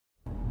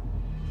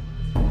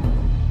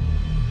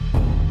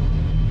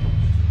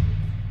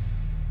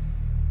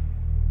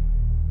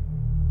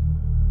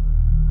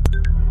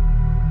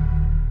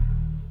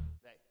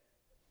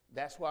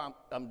That's what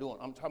I'm doing.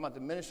 I'm talking about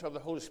the ministry of the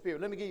Holy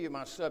Spirit. Let me give you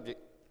my subject.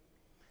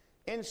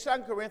 In 2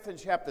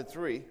 Corinthians chapter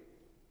 3,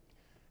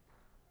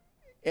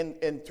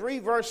 in 3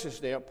 verses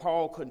there,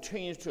 Paul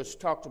continues to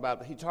talk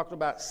about, he talked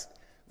about,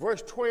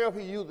 verse 12,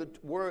 he used the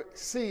word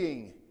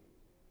seeing.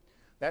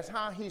 That's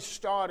how he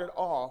started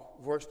off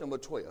verse number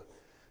 12.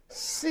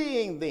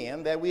 Seeing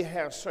then that we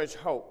have such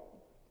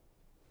hope,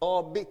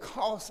 or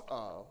because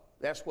of,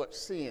 that's what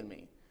seeing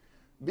means.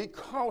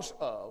 Because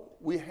of,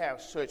 we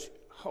have such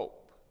hope,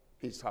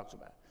 he talks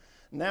about.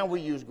 Now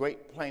we use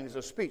great plainness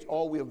of speech,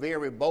 or we're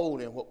very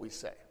bold in what we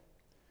say.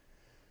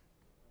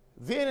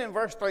 Then in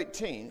verse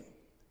 13,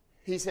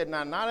 he said,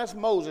 now not as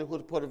Moses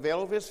would put a veil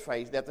over his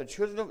face, that the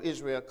children of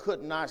Israel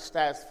could not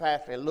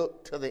steadfastly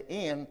look to the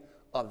end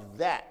of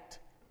that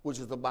which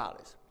is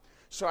abolished.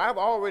 So I've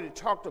already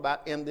talked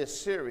about in this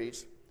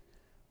series,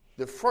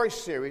 the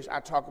first series, I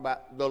talk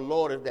about the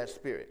Lord is that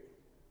Spirit.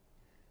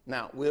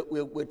 Now,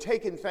 we're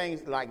taking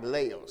things like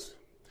layers.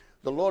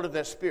 The Lord is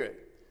that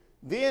Spirit.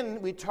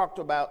 Then we talked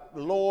about,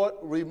 Lord,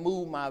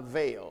 remove my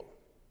veil.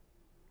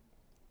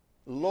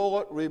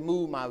 Lord,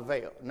 remove my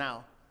veil.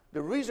 Now,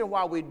 the reason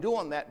why we're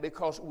doing that,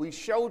 because we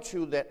showed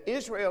you that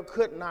Israel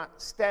could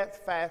not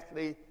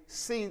steadfastly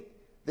see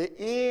the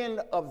end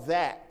of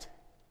that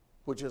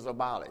which is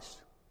abolished.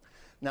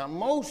 Now,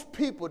 most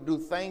people do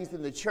things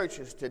in the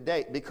churches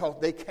today because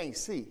they can't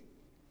see.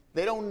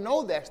 They don't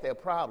know that's their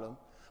problem,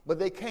 but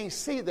they can't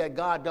see that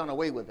God done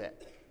away with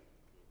that.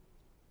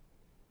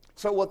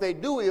 So what they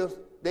do is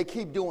they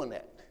keep doing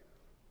that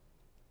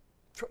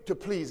to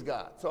please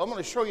God. So I'm going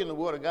to show you in the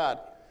Word of God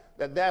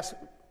that that's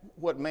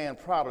what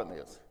man's problem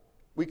is.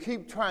 We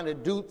keep trying to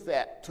do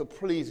that to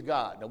please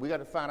God. Now, we got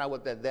to find out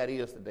what that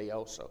is today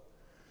also.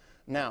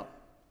 Now,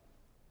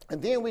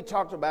 and then we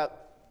talked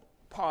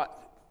about part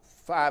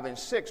 5 and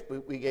 6.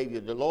 We gave you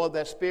the Lord,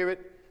 that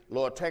Spirit.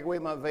 Lord, take away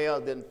my veil.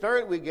 Then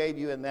third, we gave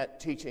you in that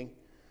teaching,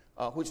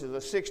 which is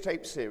a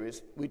 6-tape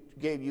series, we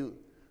gave you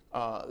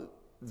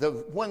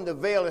when the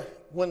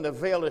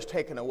veil is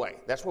taken away.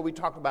 That's what we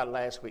talked about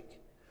last week.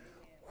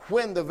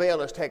 When the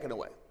veil is taken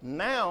away.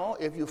 Now,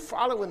 if you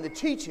follow in the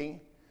teaching,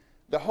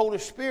 the Holy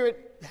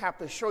Spirit have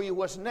to show you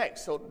what's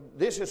next. So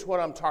this is what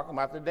I'm talking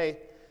about today.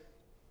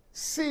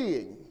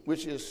 Seeing,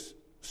 which is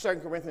 2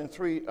 Corinthians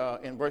 3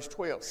 in verse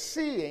 12.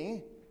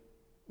 Seeing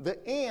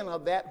the end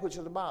of that which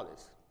is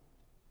abolished.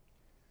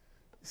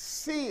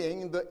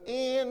 Seeing the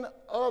end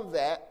of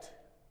that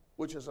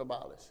which is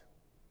abolished.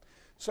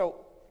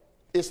 So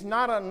it's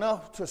not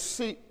enough to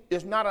see,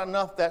 it's not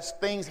enough that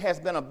things has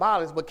been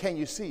abolished, but can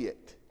you see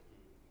it?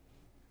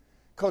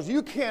 Because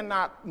you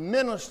cannot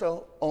minister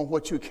on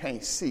what you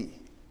can't see.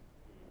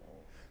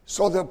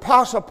 So the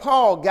Apostle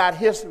Paul got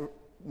his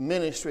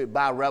ministry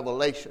by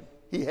revelation.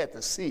 He had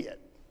to see it.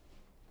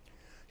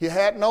 He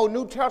had no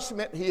New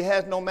Testament. He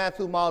has no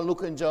Matthew, Mark,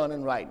 Luke, and John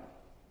in writing.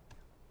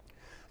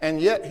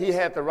 And yet he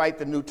had to write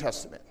the New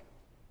Testament.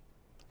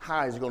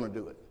 How is he going to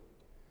do it?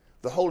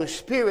 The Holy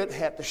Spirit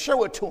had to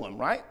show it to him,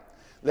 right?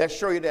 Let's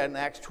show you that in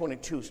Acts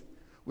 22.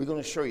 We're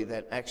going to show you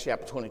that in Acts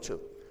chapter 22.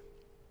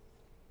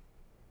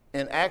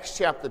 In Acts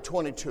chapter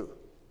 22.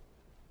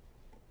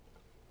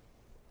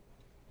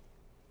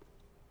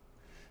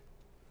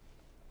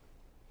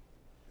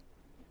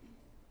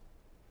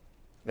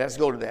 Let's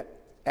go to that.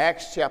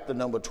 Acts chapter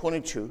number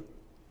 22.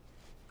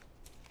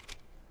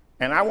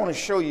 And I want to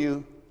show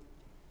you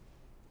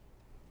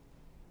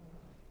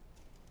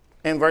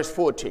in verse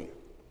 14.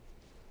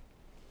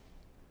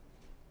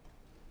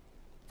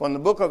 From the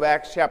book of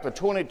Acts chapter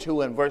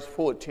 22 and verse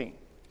 14.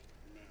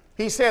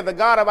 He said, the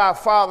God of our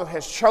father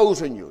has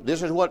chosen you.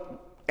 This is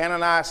what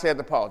Ananias said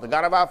to Paul. The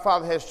God of our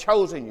father has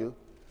chosen you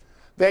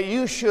that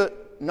you should,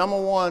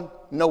 number 1,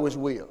 know his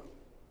will.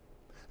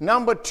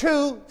 Number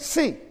 2,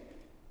 see.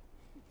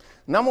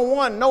 Number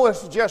 1, know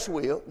his just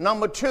will.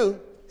 Number 2,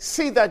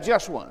 see that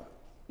just one.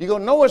 You're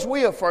going to know his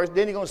will first,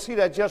 then you're going to see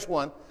that just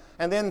one.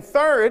 And then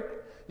third,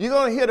 you're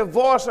going to hear the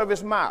voice of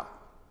his mouth.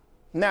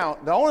 Now,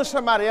 the only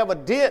somebody ever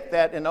did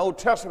that in the Old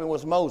Testament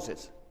was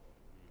Moses.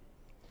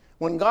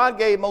 When God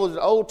gave Moses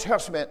the Old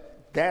Testament,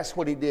 that's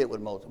what he did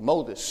with Moses.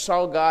 Moses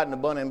saw God in the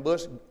burning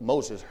bush.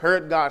 Moses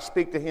heard God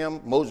speak to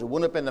him. Moses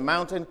went up in the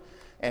mountain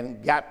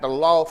and got the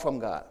law from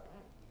God.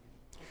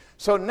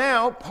 So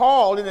now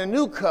Paul in the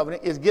new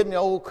covenant is getting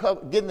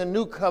the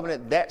new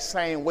covenant that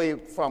same way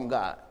from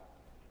God.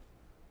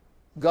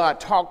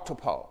 God talked to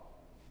Paul.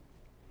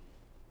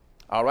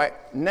 All right.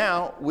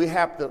 Now we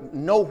have to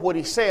know what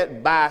he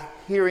said by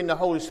hearing the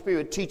Holy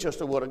Spirit teach us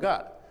the word of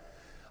God.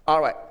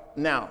 All right.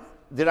 Now,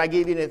 did I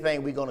give you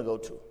anything we're going to go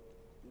to?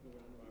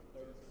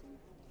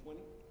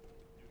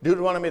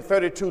 Deuteronomy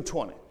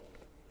 32:20.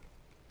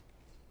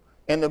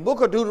 In the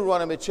book of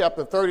Deuteronomy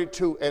chapter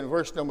 32 and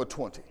verse number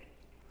 20.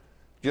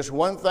 Just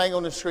one thing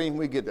on the screen,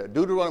 we get there.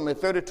 Deuteronomy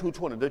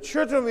 32:20. The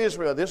children of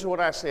Israel, this is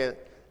what I said,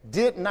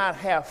 did not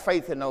have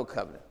faith in no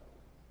covenant.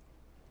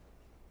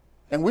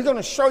 And we're going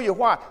to show you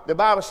why. The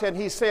Bible said,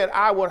 he said,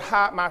 I would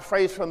hide my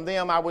face from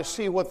them. I would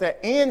see what their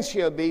end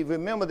shall be.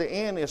 Remember, the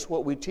end is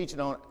what we're teaching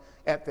on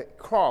at the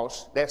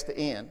cross. That's the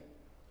end.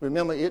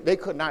 Remember, they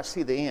could not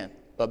see the end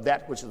of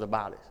that which is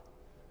abolished.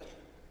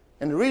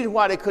 And the reason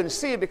why they couldn't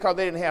see it because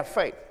they didn't have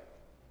faith.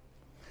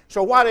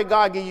 So why did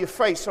God give you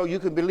faith? So you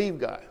can believe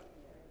God.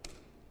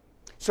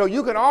 So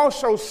you can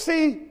also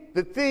see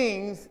the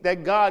things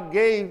that God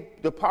gave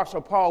the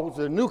Apostle Paul, which is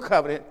the new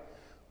covenant,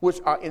 which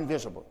are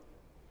invisible.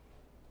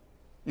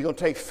 You're going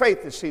to take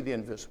faith to see the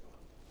invisible.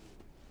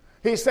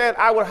 He said,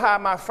 I will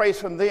hide my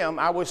face from them.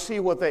 I will see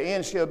what their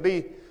end shall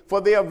be.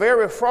 For they are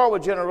very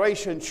forward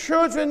generation,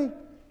 children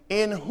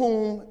in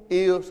whom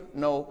is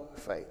no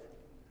faith.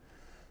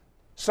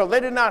 So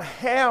they did not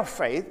have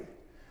faith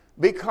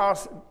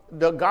because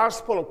the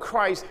gospel of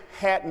Christ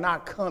had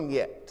not come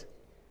yet.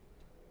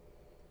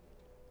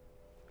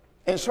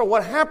 And so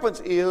what happens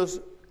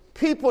is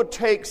people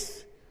take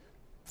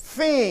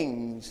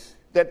things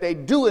that they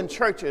do in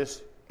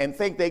churches and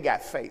think they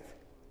got faith.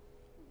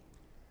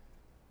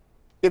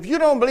 If you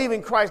don't believe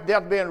in Christ's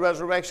death, burial, and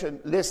resurrection,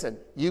 listen,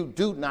 you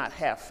do not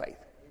have faith.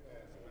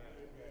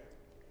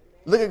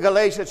 Look at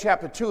Galatians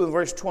chapter 2 and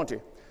verse 20.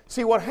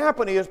 See, what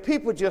happened is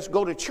people just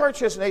go to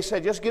churches and they say,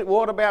 just get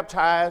water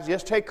baptized,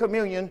 just take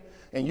communion,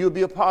 and you'll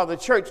be a part of the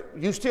church.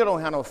 You still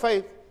don't have no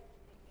faith.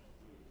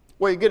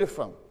 Where you get it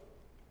from?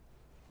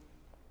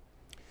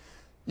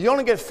 You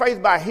only get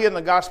faith by hearing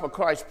the gospel of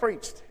Christ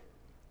preached.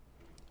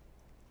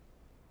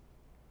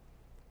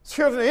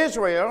 Children of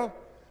Israel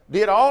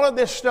did all of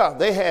this stuff.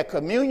 They had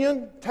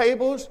communion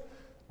tables,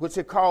 which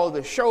they called the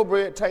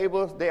showbread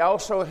tables. They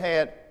also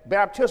had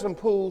baptism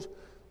pools,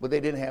 but they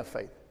didn't have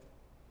faith.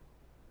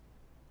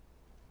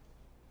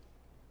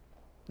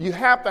 You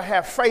have to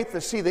have faith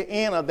to see the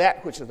end of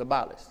that which is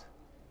abolished.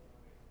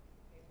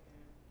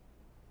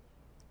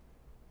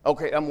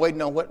 Okay, I'm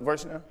waiting on what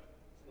verse now?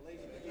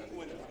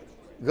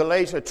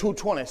 Galatians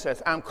 2:20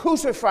 says, I'm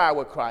crucified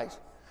with Christ.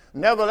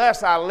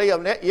 Nevertheless, I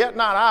live, yet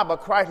not I, but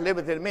Christ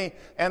liveth in me.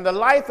 And the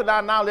life that I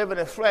now live in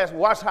the flesh,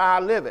 watch how I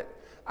live it.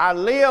 I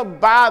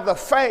live by the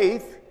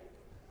faith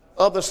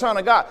of the Son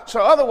of God. So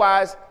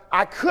otherwise,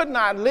 I could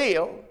not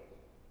live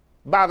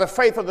by the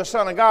faith of the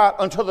Son of God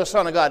until the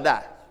Son of God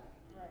died.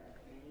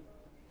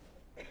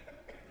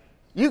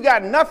 You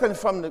got nothing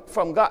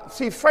from God.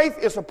 See, faith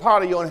is a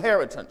part of your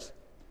inheritance.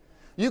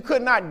 You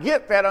could not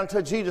get that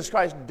until Jesus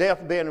Christ's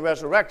death, burial, and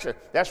resurrection.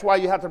 That's why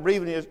you have to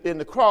believe in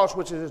the cross,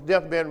 which is his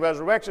death, burial, and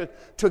resurrection,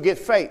 to get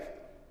faith. Amen.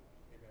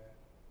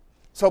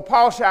 So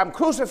Paul said, I'm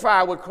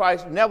crucified with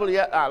Christ, never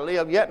yet I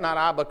live, yet not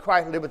I, but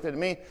Christ liveth in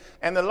me.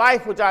 And the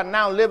life which I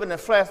now live in the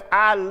flesh,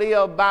 I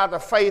live by the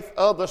faith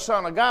of the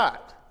Son of God,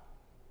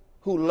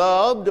 who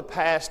loved the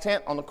past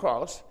tense on the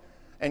cross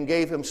and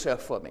gave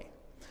himself for me.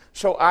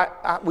 So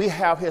we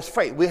have his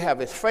faith. We have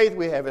his faith,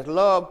 we have his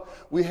love,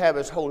 we have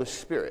his Holy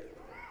Spirit.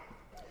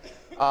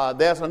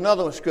 There's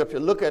another one scripture.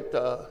 Look at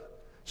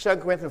 2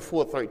 Corinthians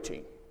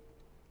 4:13.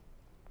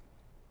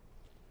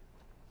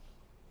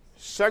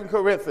 2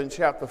 Corinthians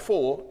chapter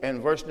 4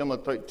 and verse number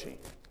 13.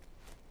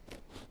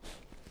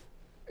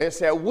 It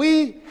said,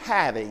 we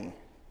having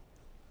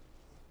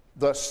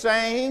the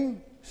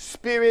same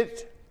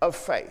spirit of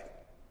faith.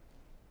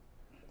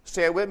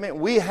 Say it with me.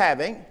 We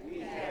having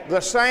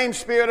the same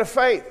spirit of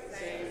faith.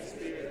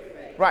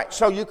 Right.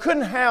 So you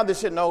couldn't have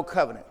this in the old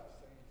covenant.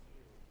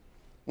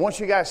 Once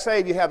you got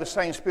saved, you have the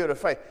same spirit of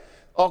faith.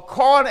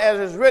 According as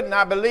is written,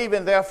 I believe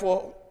and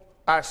therefore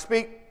I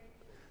speak.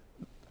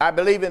 I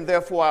believe and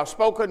therefore I've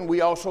spoken.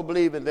 We also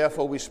believe and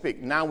therefore we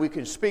speak. Now we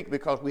can speak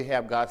because we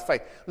have God's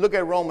faith. Look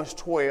at Romans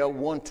 12,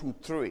 1, 2,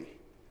 3.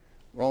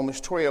 Romans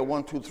 12,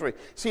 1, 2, 3.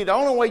 See, the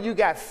only way you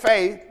got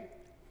faith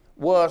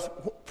was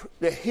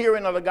the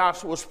hearing of the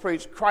gospel was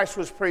preached, Christ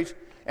was preached,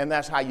 and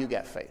that's how you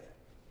got faith.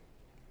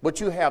 But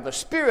you have the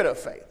spirit of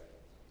faith.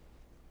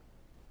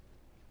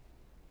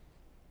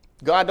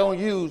 God don't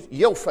use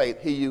your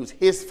faith, he used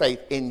his faith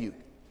in you.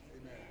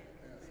 Amen.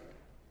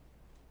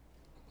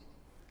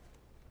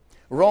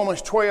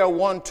 Romans 12,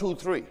 1, 2,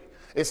 3.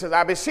 It says,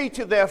 I beseech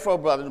you therefore,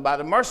 brothers, by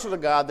the mercy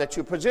of God, that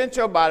you present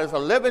your bodies a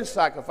living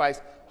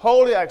sacrifice,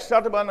 holy,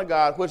 acceptable unto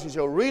God, which is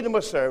your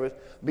reasonable service.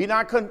 Be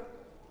not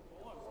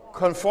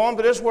conformed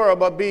to this world,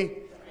 but be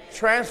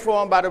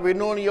transformed by the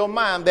renewing of your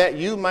mind, that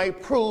you may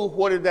prove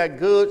what is that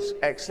good,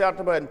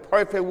 acceptable, and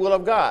perfect will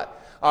of God.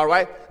 All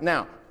right?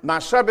 Now, my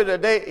subject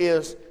today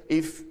is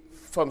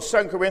from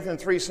 2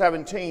 Corinthians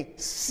 3:17,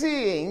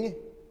 seeing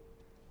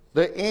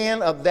the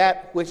end of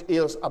that which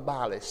is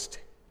abolished.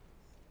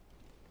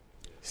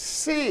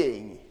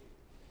 Seeing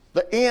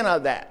the end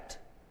of that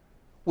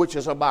which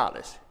is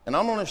abolished. And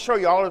I'm going to show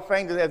you all the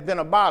things that have been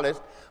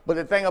abolished, but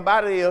the thing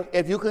about it is,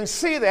 if you can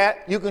see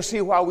that, you can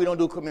see why we don't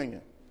do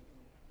communion.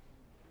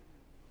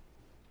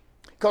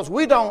 Because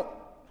we don't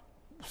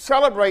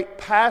celebrate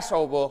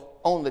Passover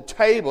on the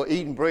table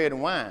eating bread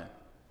and wine.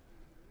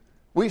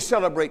 We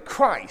celebrate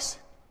Christ,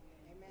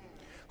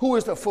 who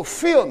is the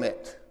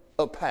fulfillment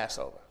of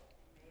Passover.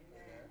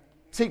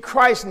 See,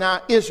 Christ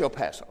now is your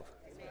Passover.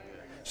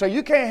 So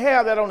you can't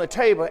have that on the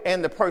table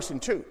and the person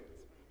too.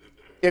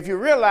 If you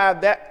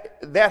realize that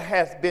that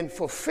has been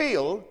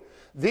fulfilled,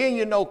 then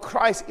you know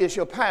Christ is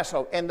your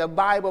Passover. And the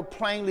Bible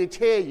plainly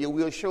tells you,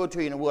 we'll show it to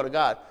you in the Word of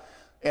God.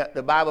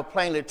 The Bible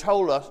plainly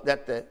told us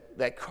that the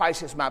that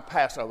Christ is my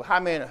Passover.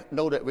 How many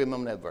know that,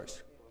 remember that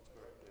verse?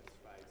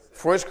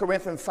 1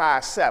 Corinthians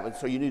 5:7.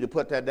 So you need to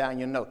put that down in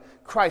your note.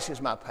 Christ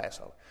is my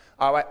Passover.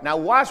 All right. Now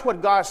watch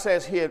what God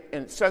says here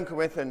in 2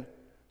 Corinthians,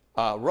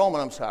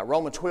 Romans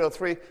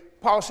 12:3.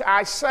 Paul said,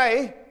 I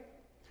say,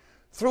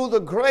 through the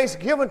grace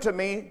given to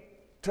me,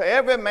 to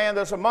every man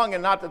that's among you,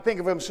 not to think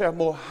of himself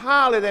more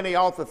highly than he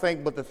ought to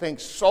think, but to think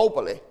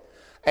soberly,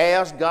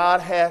 as God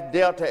hath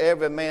dealt to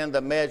every man the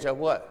measure of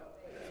what?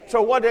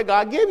 So what did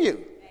God give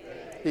you?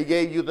 He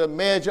gave you the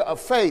measure of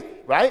faith,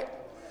 right?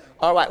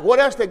 All right. What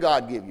else did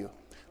God give you?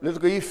 Let's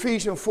go to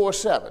Ephesians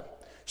 4:7.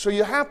 So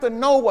you have to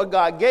know what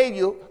God gave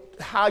you,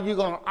 how you're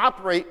going to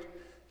operate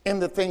in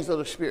the things of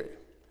the Spirit.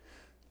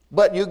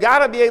 But you got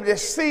to be able to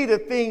see the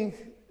things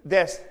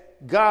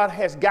that God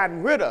has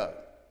gotten rid of.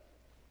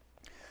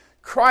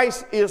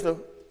 Christ is the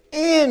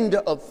end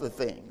of the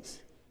things,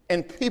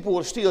 and people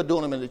are still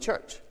doing them in the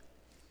church.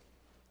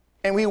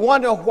 And we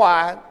wonder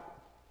why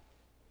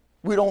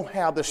we don't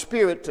have the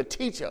Spirit to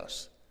teach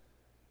us.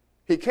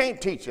 He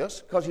can't teach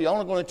us because he's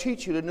only going to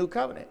teach you the new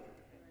covenant.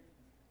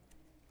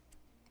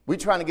 We're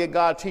trying to get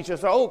God to teach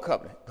us the old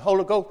covenant. The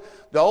Holy Ghost,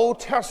 the Old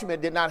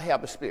Testament did not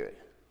have the Spirit.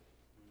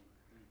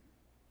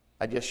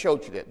 I just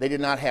showed you that. They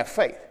did not have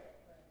faith.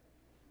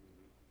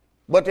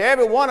 But to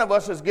every one of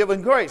us is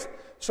given grace.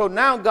 So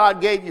now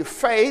God gave you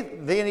faith,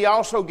 then he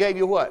also gave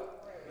you what?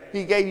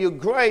 He gave you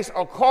grace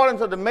according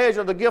to the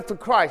measure of the gift of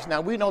Christ.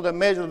 Now we know the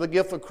measure of the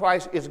gift of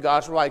Christ is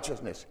God's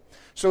righteousness.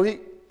 So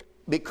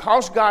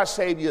because God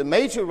saved you and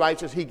made you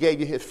righteous, he gave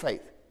you his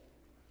faith.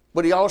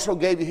 But he also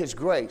gave you his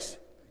grace.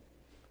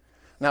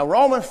 Now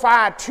Romans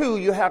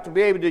 5:2, you have to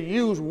be able to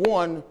use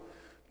one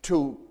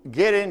to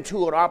get into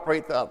or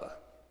operate the other.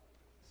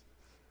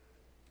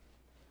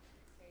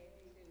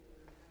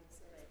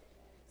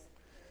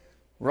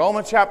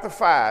 Romans chapter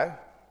 5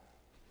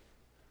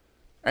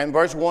 and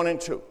verse 1 and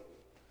 2.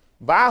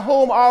 By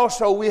whom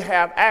also we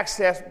have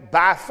access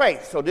by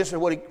faith. So this is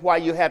why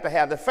you have to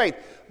have the faith.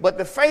 But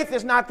the faith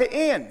is not the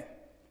end.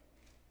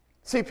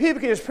 See, people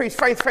can just preach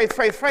faith, faith,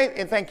 faith, faith,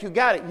 and think you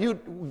got it. You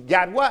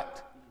got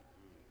what?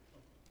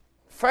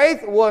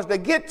 Faith was to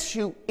get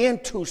you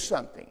into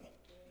something.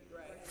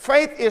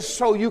 Faith is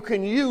so you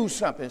can use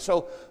something.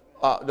 So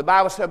the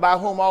Bible said, by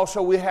whom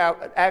also we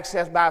have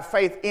access by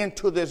faith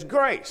into this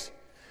grace.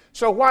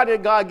 So why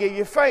did God give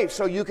you faith?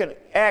 So you can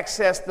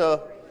access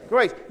the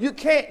grace. You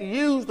can't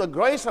use the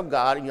grace of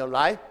God in your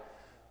life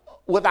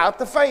without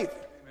the faith.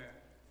 Amen.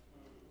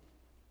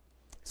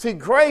 See,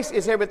 grace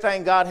is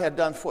everything God has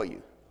done for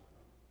you.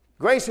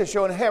 Grace is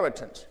your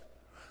inheritance.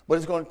 But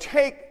it's going to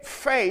take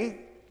faith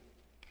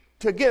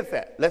to get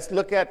that. Let's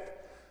look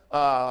at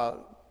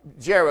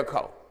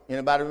Jericho.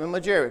 Anybody remember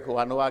Jericho?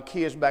 I know our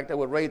kids back there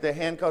would raise their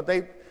hand because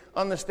they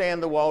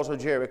understand the walls of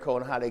Jericho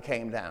and how they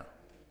came down.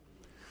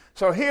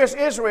 So here's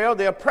Israel.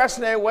 They're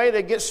pressing their way.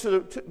 They get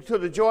to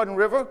the Jordan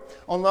River.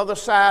 On the other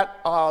side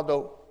are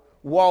the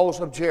walls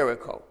of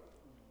Jericho.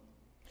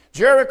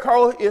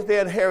 Jericho is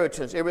their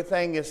inheritance.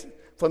 Everything is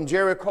from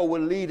Jericho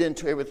will lead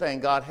into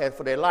everything God had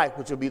for their life,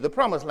 which will be the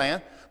promised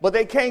land. But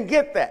they can't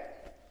get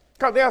that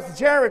because there's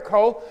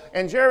Jericho,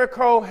 and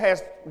Jericho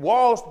has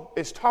walls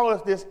as tall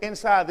as this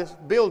inside this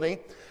building,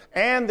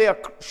 and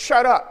they're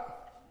shut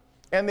up.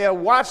 And they're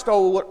watched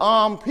over with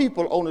armed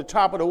people on the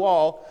top of the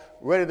wall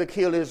ready to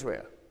kill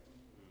Israel.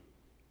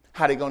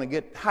 How they going to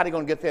get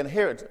their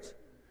inheritance?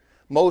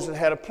 Moses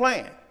had a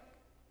plan.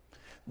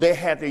 They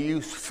had to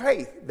use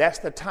faith. That's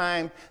the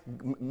time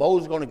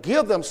Moses is going to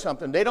give them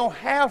something. They don't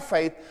have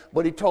faith,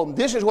 but he told them,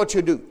 this is what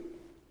you do.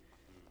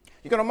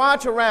 You're going to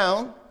march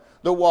around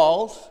the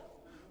walls.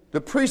 The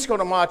priest's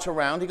going to march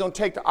around. He's going to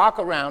take the ark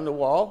around the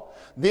wall.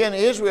 Then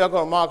Israel is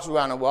going to march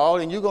around the wall,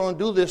 and you're going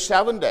to do this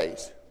 7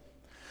 days.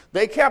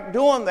 They kept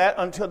doing that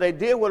until they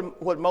did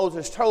what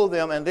Moses told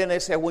them, and then they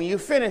said, when you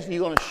finish, you're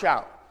going to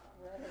shout.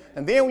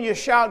 And then when you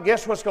shout,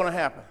 guess what's going to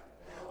happen?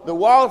 The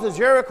walls of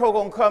Jericho are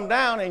going to come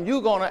down, and you're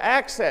going to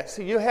access.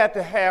 So you have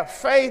to have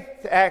faith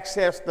to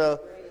access the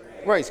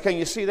grace. Can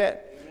you see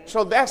that?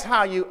 So that's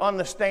how you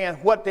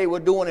understand what they were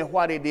doing and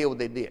why they did what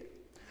they did.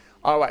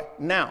 All right.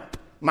 Now,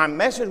 my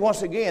message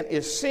once again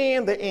is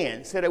seeing the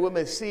end. Say that with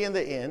me, seeing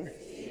the end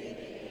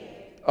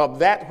of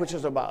that which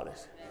is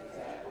abolished.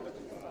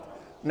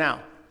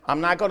 Now, I'm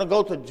not going to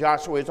go to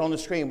Joshua. It's on the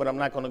screen, but I'm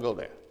not going to go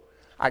there.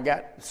 I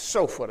got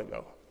so far to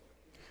go.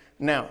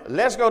 Now,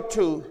 let's go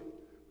to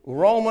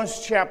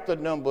Romans chapter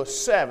number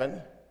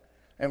 7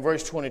 and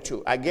verse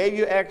 22. I gave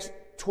you Acts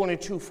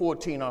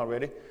 22:14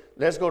 already.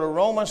 Let's go to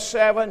Romans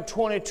 7,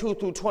 22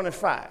 through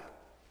 25.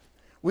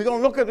 We're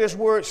going to look at this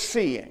word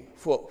seeing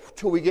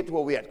till we get to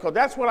where we're at. Because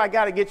that's what I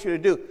got to get you to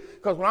do.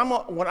 Because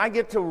when I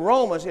get to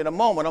Romans in a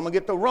moment, I'm going to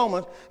get to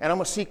Romans and I'm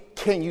going to see,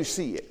 can you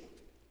see it?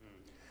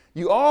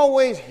 You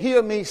always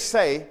hear me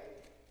say,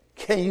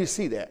 can you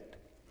see that?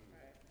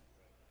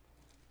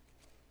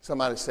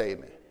 Somebody say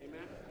amen.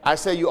 I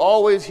say you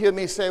always hear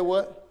me say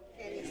what?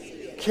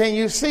 Can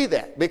you see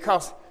that?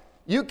 Because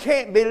you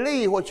can't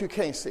believe what you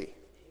can't see.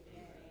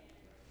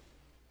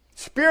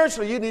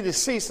 Spiritually, you need to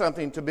see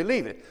something to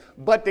believe it.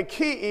 But the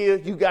key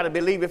is you got to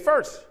believe it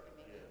first.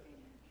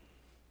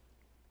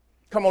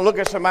 Come on, look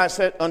at somebody and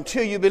say,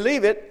 until you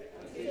believe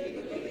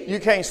it, you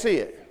can't see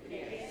it.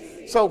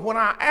 So when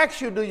I ask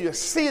you, do you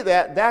see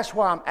that? That's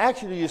why I'm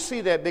asking you, do you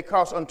see that?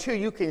 Because until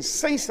you can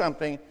see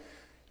something,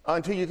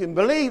 until you can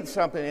believe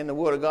something in the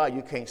Word of God,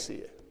 you can't see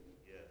it.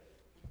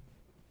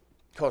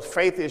 Because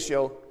faith is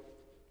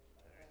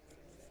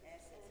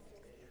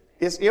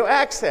it's your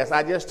access.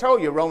 I just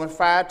told you, Romans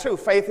 5:2.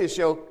 Faith is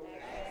your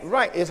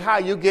right. It's how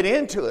you get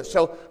into it.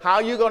 So how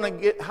you gonna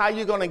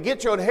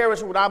get your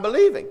inheritance without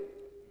believing?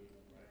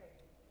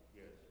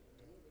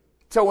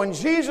 So when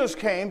Jesus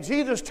came,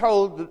 Jesus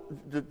told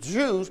the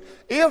Jews,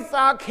 if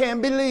thou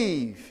can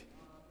believe,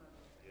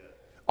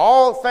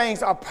 all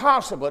things are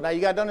possible. Now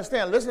you got to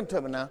understand, listen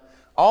to me now.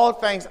 All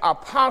things are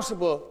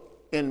possible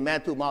in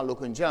Matthew, Mark,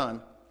 Luke, and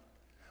John.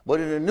 But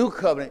in the new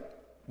covenant,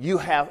 you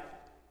have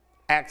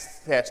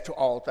access to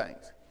all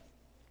things.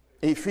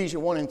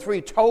 Ephesians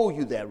 1:3 told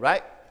you that,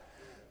 right?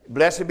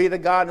 Blessed be the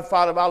God and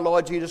Father of our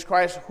Lord Jesus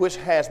Christ, which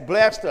has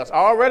blessed us,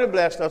 already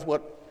blessed us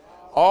with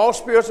all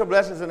spiritual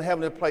blessings in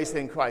heavenly places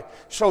in Christ.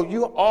 So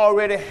you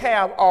already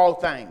have all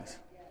things.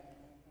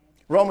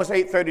 Romans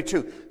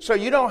 8:32. So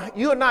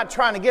you're not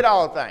trying to get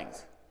all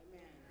things.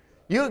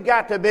 You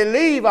got to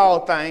believe all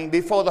things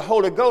before the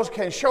Holy Ghost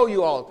can show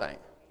you all things.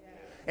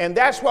 And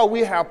that's what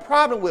we have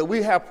problem with.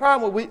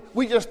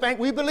 We just think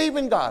we believe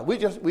in God.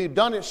 We've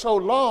done it so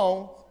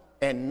long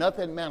and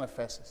nothing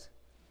manifests.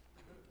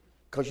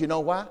 Because you know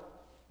why?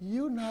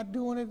 You're not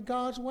doing it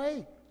God's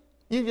way.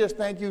 You just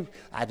think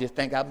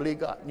I believe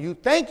God. You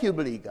think you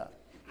believe God.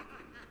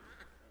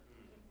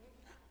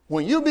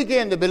 When you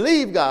begin to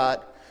believe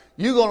God,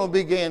 you're going to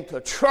begin to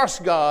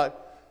trust God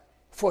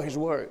for his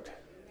word.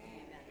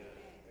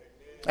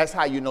 That's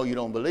how you know you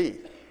don't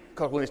believe.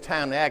 Because when it's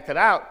time to act it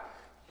out,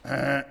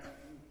 there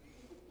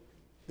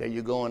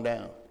you're going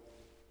down.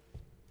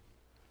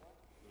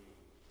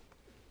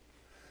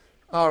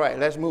 All right,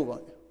 let's move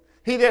on.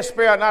 He that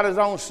spared not his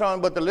own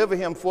son, but delivered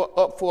him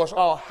up for us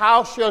all,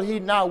 how shall he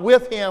not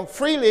with him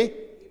freely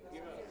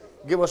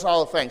give us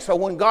all things? So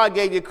when God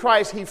gave you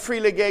Christ, he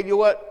freely gave you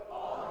what?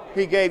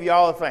 He gave you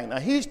all things. Now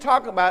he's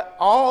talking about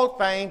all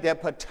things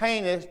that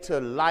pertain to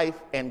life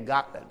and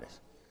godliness.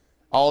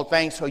 All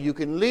things so you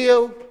can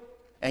live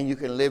and you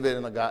can live it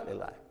in a godly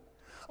life.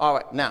 All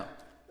right, now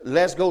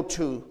let's go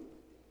to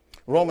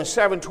Romans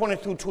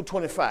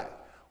 7:20-25.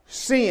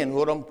 Seeing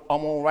what I'm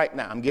on right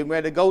now. I'm getting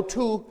ready to go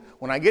to.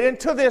 When I get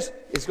into this,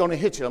 it's going to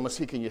hit you. I'm going to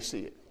see, can you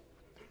see it?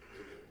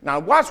 Now,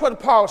 watch what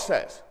Paul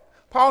says.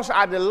 Paul says,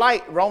 I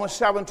delight, Romans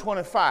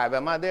 7:25.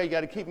 Am I there? You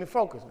got to keep me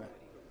focused now.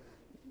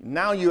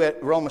 Now you're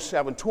at Romans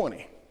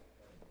 7:20.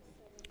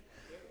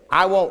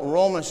 I want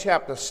Romans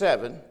chapter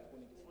 7,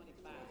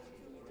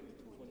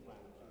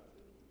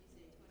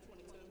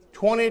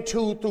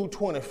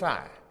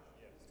 22-25.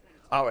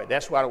 All right,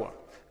 that's what I want.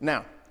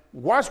 Now,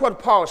 watch what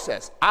Paul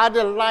says. I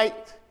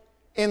delight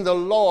in the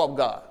law of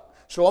God.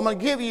 So I'm going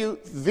to give you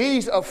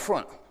these up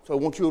front. So I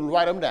want you to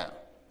write them down.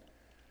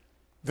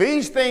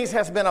 These things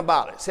has been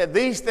abolished. Said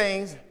these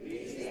things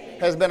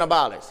has been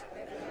abolished.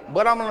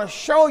 But I'm going to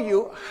show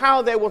you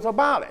how they was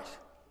abolished.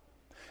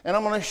 And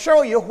I'm going to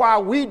show you why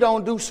we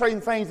don't do certain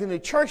things in the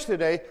church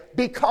today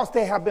because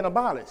they have been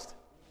abolished.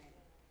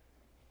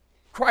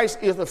 Christ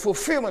is the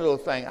fulfillment of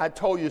the thing. I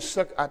told you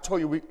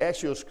we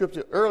asked you a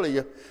scripture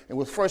earlier. It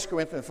was 1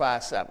 Corinthians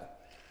 5:7.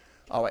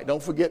 All right,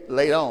 don't forget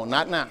later on,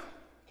 not now.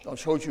 I'll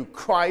show you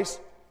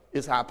Christ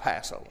is our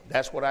Passover.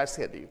 That's what I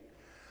said to you.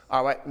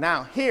 All right,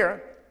 now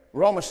here,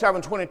 Romans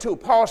 7:22,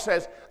 Paul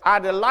says, I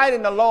delight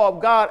in the law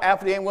of God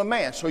after the inward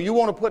man. So you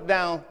want to put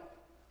down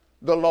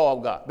the law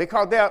of God.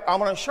 Because I'm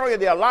going to show you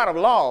there are a lot of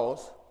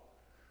laws,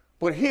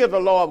 but here's the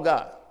law of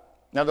God.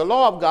 Now the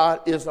law of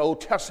God is the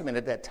Old Testament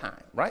at that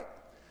time, right?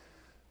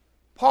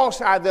 Paul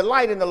said, I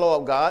delight in the law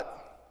of God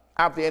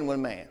after the inward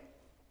man.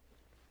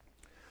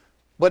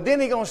 But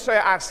then he's going to say,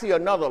 I see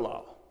another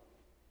law.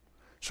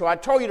 So I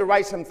told you to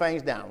write some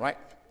things down, right?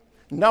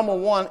 Number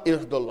 1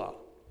 is the law.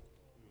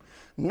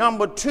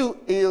 Number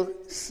 2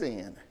 is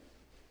sin.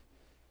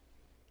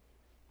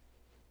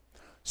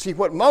 See,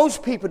 what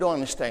most people don't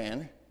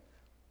understand,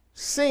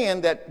 sin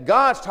that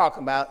God's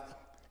talking about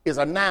is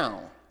a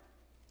noun.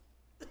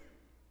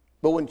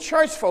 But when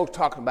church folks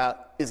talk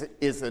about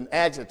is an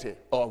adjective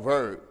or a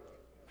verb.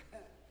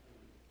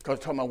 Because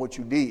it's talking about what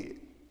you did.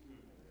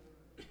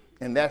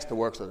 And that's the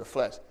works of the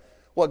flesh.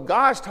 What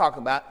God's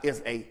talking about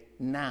is a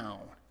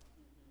noun.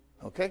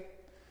 Okay?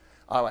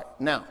 All right.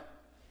 Now,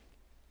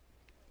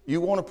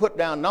 you want to put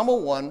down number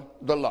 1,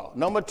 the law.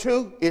 Number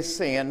 2 is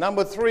sin.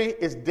 Number 3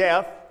 is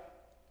death.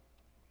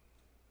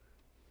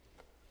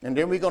 And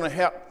then we're going to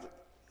help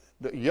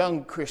the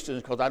young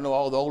Christians, because I know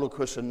all the older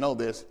Christians know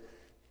this,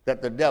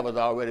 that the devil's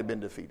already been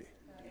defeated.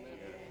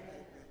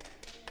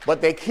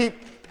 But they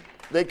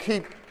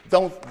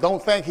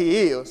don't think he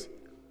is,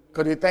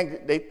 because they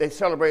think they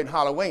celebrate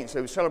Halloween. So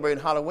if you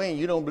celebrate Halloween,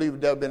 you don't believe the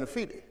devil been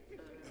defeated.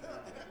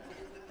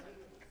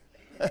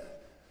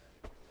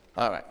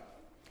 All right.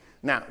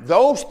 Now,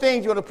 those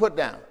things you're going to put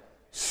down.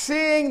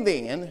 Seeing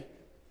then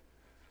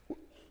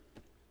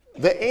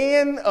The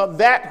end of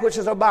that which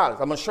is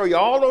abolished. I'm going to show you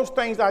all those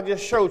things I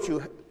just showed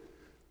you.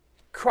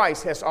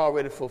 Christ has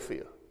already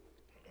fulfilled.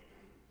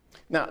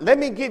 Now, let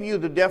me give you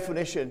the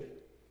definition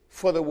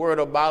for the word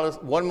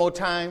abolished one more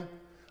time.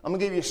 I'm going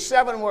to give you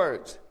 7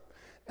 words.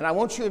 And I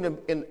want you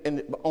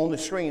on the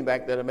screen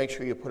back there to make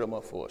sure you put them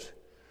up for us.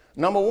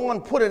 Number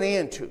 1, put an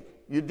end to.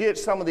 You did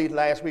some of these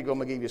last week. I'm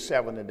going to give you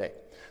 7 today.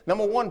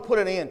 Number 1, put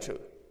an end to.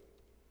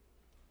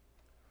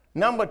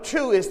 Number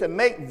 2 is to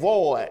make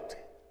void.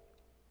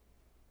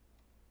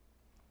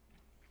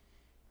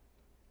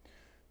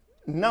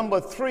 Number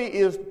 3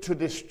 is to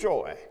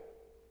destroy.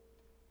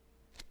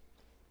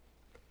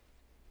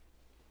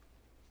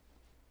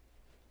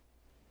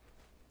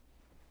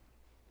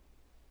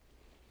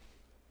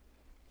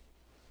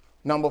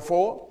 Number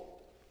 4,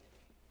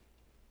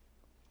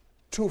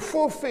 to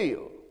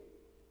fulfill.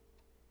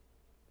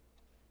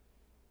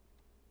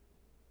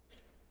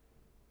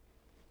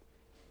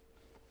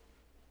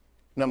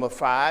 Number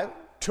 5,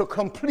 to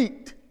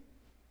complete.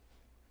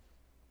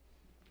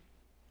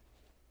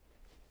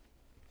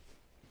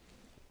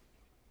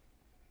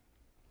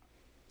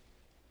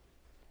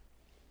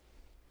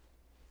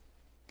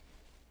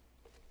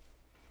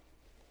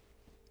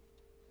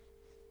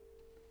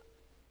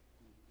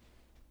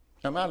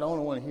 Am I the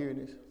only one hearing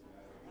this?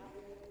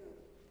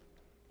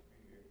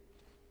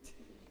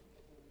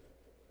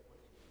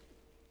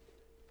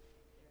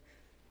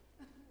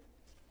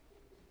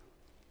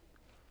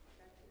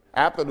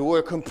 After the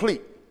word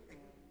complete,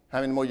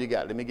 how many more you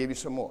got? Let me give you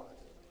some more.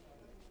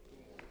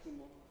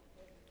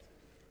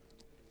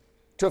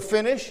 To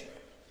finish,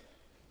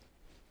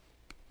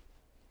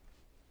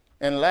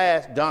 and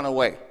last, done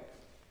away.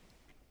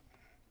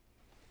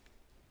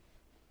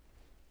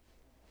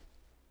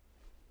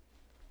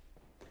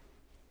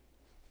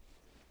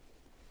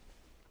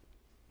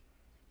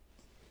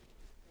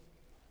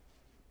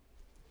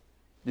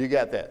 You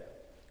got that?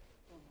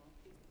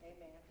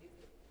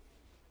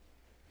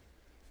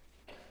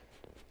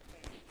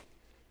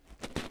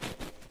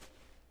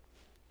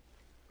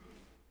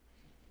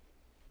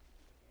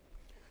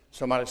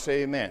 Somebody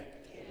say amen.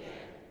 Amen.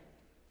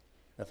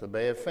 That's a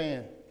bad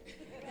fan.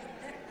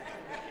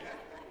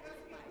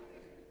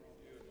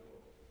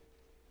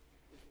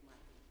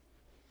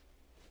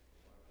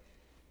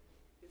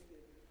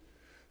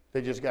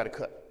 They just got to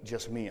cut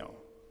just me on.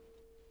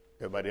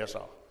 Everybody else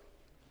off.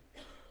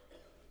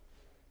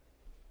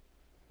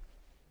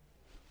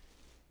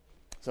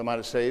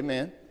 Somebody say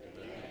amen.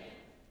 Amen.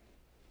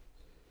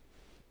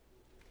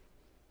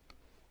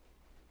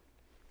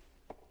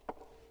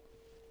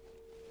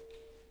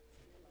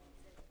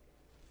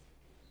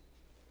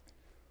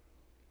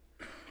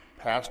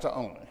 Pastor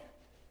only.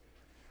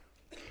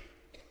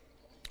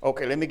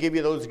 Okay, let me give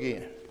you those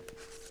again.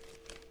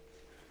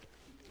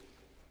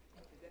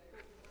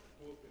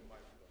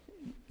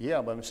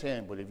 Yeah, but I'm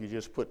saying, but if you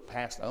just put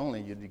pastor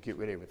only, you'd get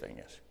rid of everything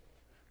else.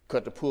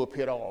 Cut the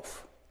pulpit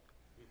off.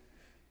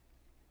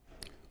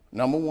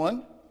 Number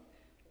 1,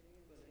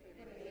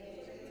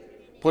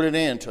 put it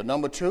into.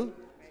 Number 2,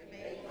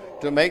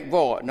 to make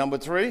void. Number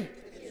 3,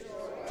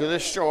 to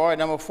destroy.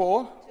 Number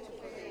 4,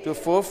 to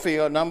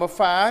fulfill. Number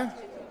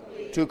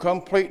 5, to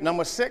complete.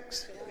 Number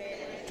 6,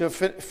 to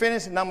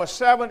finish. Number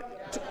 7,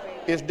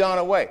 is done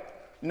away.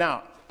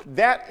 Now,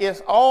 that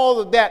is all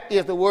of that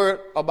is the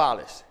word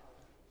abolished.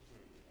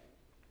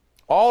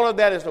 All of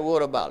that is the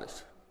word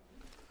abolished.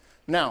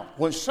 Now,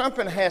 when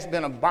something has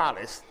been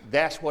abolished,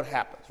 that's what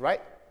happens,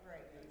 right?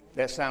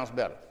 That sounds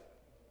better.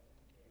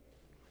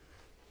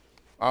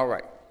 All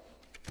right.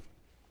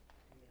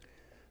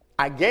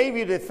 I gave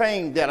you the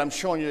thing that I'm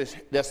showing you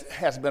that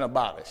has been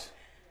abolished.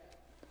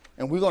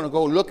 And we're going to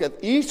go look at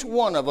each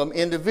one of them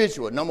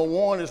individually. Number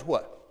 1 is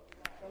what?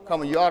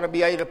 Come on, you ought to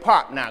be able to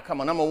pop now.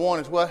 Come on, number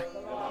 1 is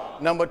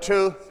what? Number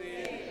 2?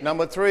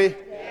 Number 3?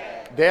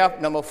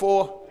 Death. Number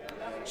 4?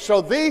 So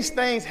these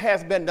things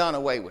has been done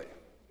away with.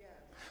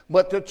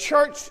 But the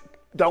church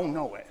don't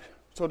know it.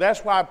 So that's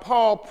why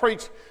Paul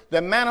preached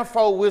the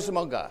manifold wisdom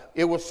of God.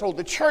 It was so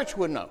the church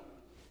would know.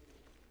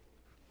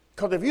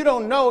 Because if you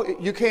don't know,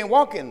 you can't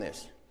walk in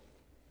this.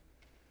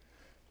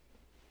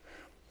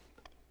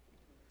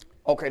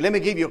 Okay, let me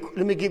give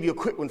you a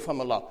quick one from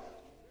the law.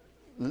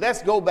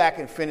 Let's go back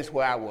and finish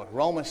where I was.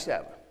 Romans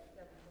 7.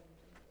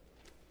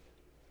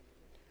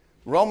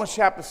 Romans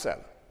chapter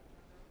 7.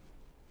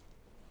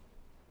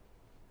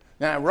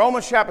 Now, in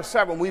Romans chapter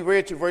 7, we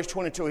read to verse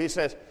 22. He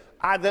says,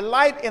 I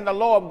delight in the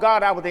law of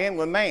God out of the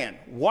inward man.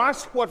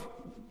 Watch what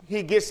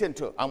he gets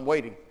into. I'm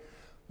waiting.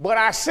 But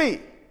I see.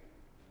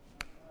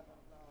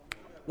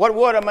 What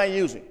word am I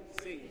using?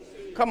 See.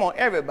 Come on,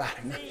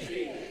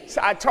 everybody. So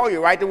I told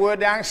you, write the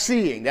word down,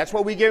 seeing. That's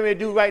what we're getting ready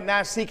to do right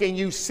now, seeking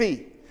you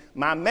see.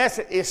 My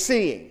message is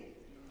seeing.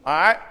 All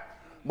right?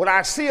 But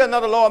I see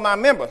another law in my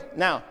members.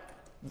 Now,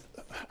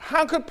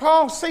 how could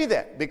Paul see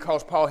that?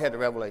 Because Paul had the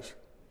revelation.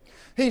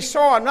 He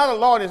saw another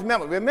law in his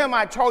members. Remember,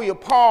 I told you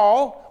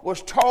Paul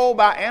was told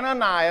by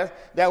Ananias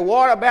that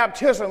water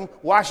baptism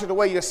washes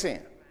away your sin.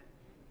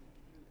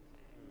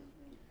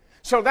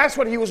 So that's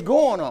what he was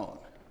going on.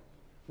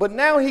 But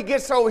now he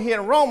gets over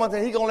here in Romans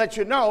and he's going to let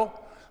you know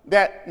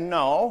that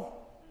no,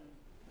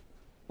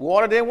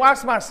 water didn't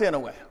wash my sin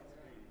away.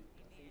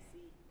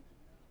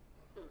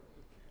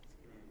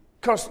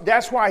 Because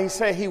that's why he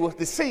said he was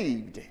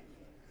deceived.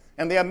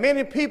 And there are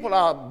many people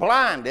are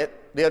blinded,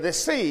 they're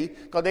deceived,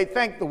 because they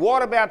think the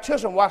water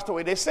baptism washed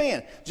away their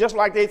sin, just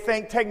like they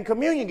think taking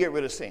communion get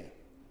rid of sin.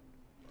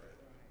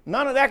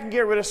 None of that can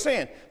get rid of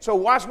sin. So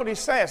watch what he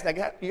says. Now,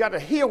 you got to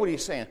hear what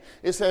he's saying.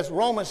 It says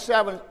Romans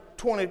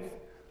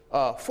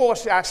 7:24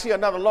 says, I see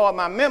another law of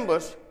my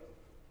members,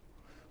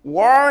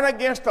 warring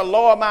against the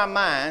law of my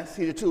mind,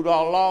 see the two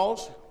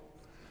laws,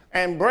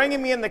 and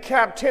bringing me into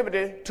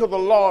captivity to the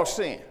law of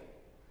sin.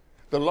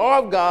 The law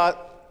of God,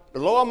 the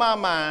law of my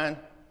mind,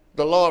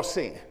 the law of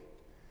sin.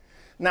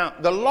 Now,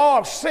 the law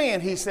of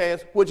sin, he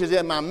says, which is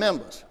in my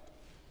members.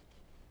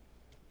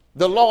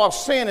 The law of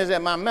sin is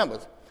in my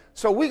members.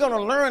 So we're going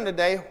to learn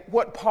today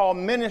what Paul's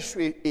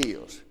ministry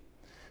is.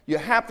 You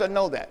have to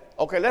know that.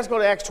 Okay, let's go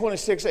to Acts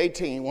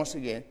 26:18 once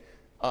again.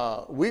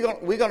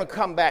 We're going to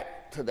come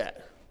back to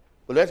that.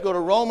 But let's go to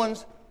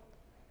Romans.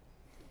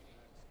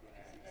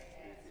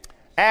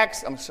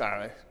 Acts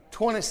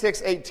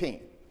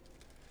 26:18.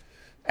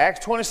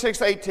 Acts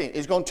 26:18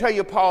 is going to tell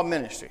you Paul's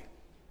ministry.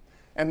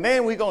 And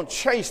then we're going to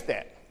chase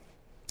that.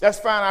 Let's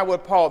find out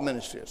what Paul's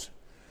ministry is.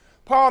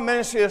 Paul's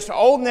ministry is to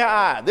open their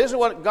eyes. This is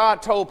what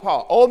God told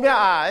Paul. Open their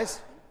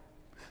eyes.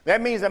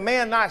 That means a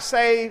man not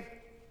saved,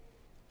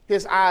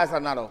 his eyes are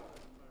not open.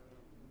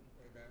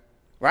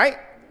 Right?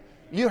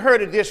 You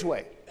heard it this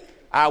way.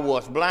 I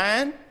was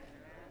blind.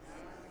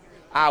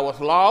 I was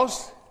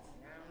lost.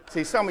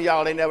 See, some of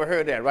y'all ain't never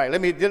heard that, right?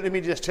 Let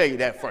me just tell you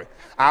that first.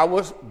 I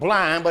was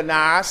blind, but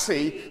now I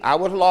see. I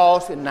was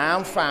lost, and now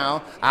I'm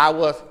found. I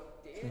was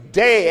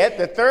dead.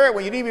 The third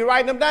one, you need me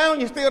writing them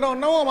down? You still don't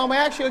know them? I'm going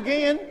to ask you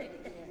again.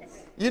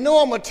 You know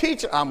I'm a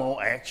teacher. I'm going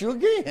to ask you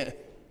again.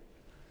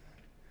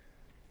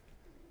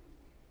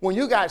 When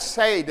you got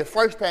saved, the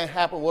first thing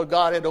happened was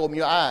God had to open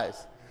your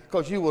eyes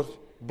because you was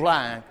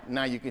blind.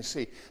 Now you can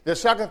see. The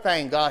second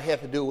thing God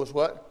had to do was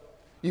what?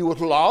 You was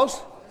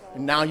lost,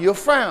 and now you're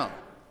found.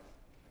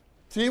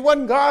 See, it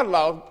wasn't God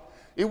lost.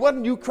 It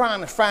wasn't you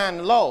trying to find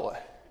the Lord.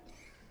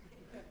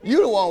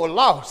 You the one was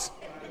lost.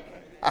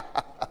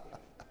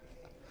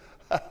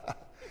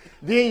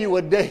 Then you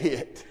were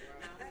dead.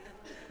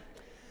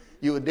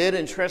 You were dead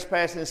in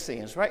trespassing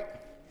sins, right?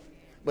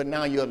 But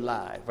now you're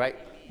alive, right?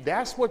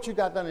 That's what you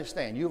got to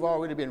understand. You've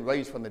already been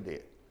raised from the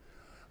dead.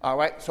 All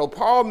right? So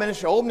Paul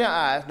minister, open their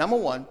eyes. Number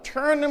one,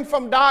 turn them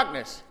from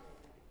darkness.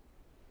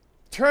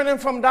 Turn them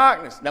from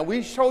darkness. Now,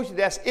 we showed you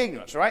that's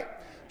ignorance, right?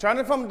 Turn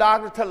them from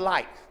darkness to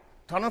light.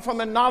 Turn them from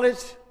the knowledge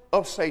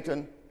of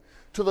Satan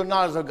to the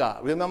knowledge of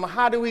God. Remember,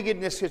 how did we get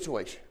in this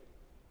situation?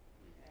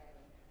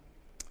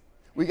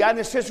 We got in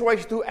this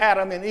situation through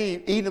Adam and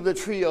Eve eating of the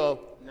tree of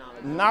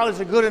knowledge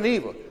of good and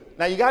evil.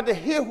 Now, you got to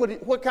hear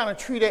what kind of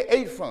tree they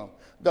ate from.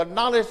 The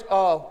knowledge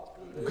of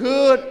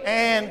good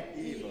and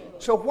evil.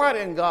 So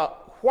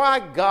why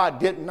God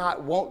did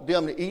not want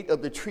them to eat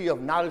of the tree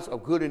of knowledge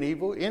of good and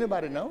evil?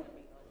 Anybody know?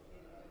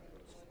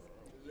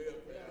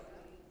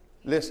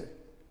 Listen,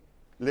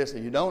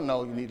 you don't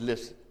know, you need to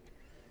listen.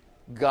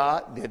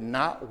 God did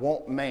not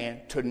want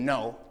man to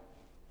know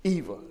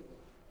evil.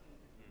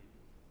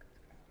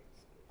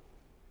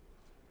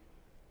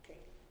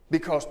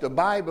 Because the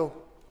Bible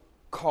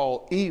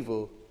called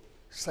evil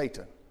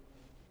Satan.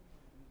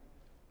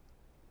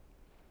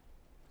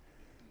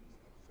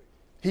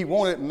 He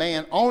wanted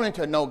man only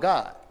to know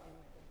God.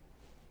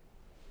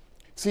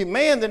 See,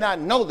 man did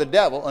not know the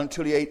devil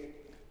until he ate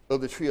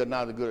of the tree of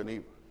knowledge of good and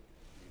evil.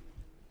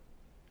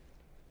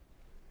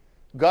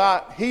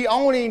 God, he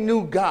only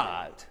knew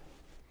God.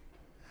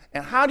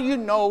 And how do you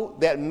know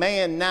that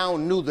man now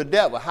knew the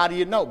devil? How do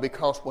you know?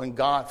 Because when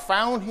God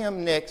found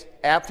him next,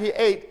 after he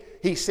ate,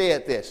 he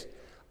said this,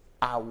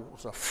 I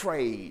was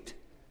afraid.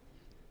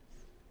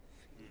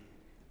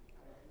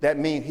 That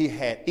means he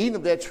had eaten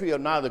of that tree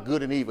of knowledge of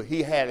good and evil.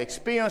 He had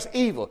experienced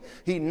evil.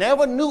 He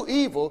never knew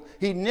evil.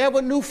 He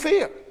never knew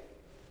fear.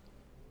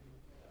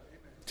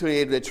 Till he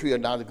ate of that tree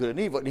of knowledge of good and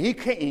evil. And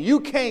you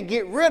can't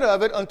get rid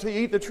of it until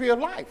you eat the tree of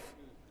life.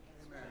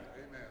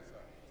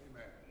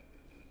 Amen.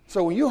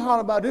 So when you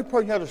holler about this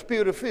person has a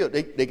spirit of fear,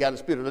 they got the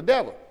spirit of the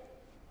devil.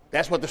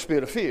 That's what the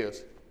spirit of fear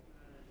is.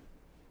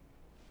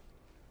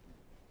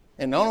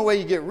 And the only way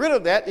you get rid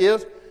of that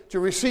is to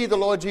receive the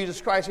Lord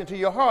Jesus Christ into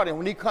your heart. And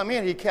when he come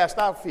in, he cast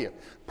out fear.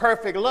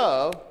 Perfect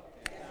love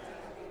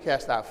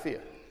cast out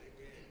fear.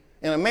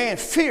 And a man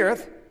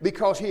feareth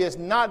because he has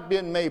not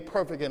been made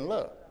perfect in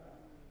love.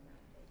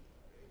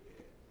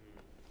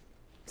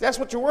 That's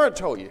what your word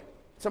told you.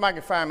 Somebody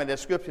can find me that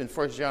scripture in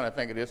 1 John, I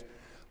think it is,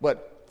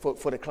 but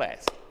for the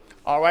class.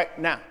 All right,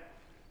 now,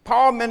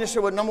 Paul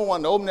ministered with number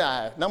one, to open the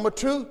eyes. Number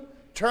two,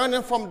 turn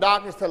them from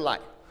darkness to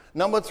light.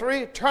 Number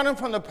three, turn them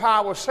from the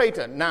power of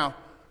Satan. Now,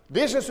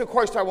 this is the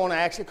question I want to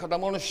ask you because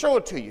I'm going to show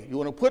it to you. You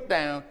want to put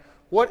down,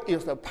 what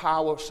is the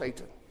power of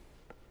Satan?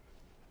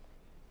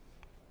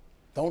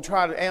 Don't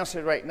try to answer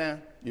it right now.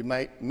 You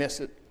might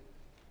miss it.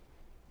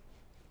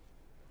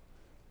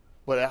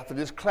 But after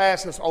this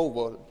class is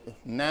over,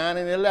 9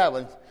 and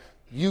 11,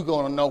 you're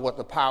going to know what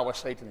the power of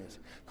Satan is.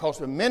 Because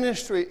the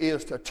ministry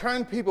is to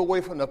turn people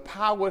away from the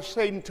power of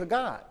Satan to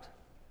God,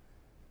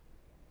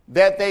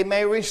 that they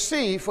may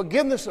receive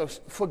forgiveness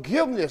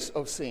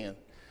of sin.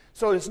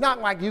 So it's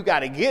not like you got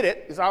to get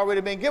it. It's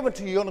already been given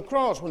to you on the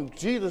cross. When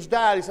Jesus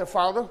died, he said,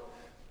 Father,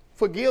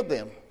 forgive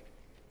them.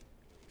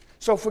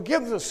 So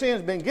forgiveness of sin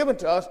has been given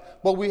to us,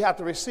 but we have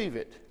to receive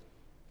it.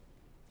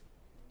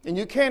 And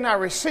you cannot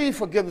receive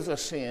forgiveness of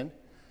sin.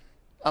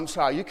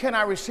 You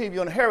cannot receive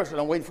your inheritance.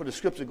 I'm waiting for the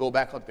scripture to go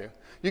back up there.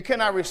 You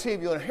cannot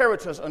receive your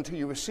inheritance until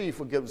you receive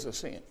forgiveness of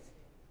sin.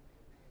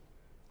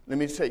 Let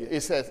me tell you.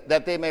 It says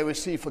that they may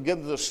receive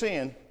forgiveness of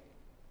sin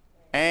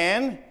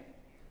and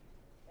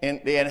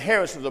the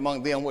inheritance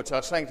among them which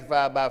are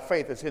sanctified by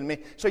faith that's in me.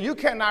 So you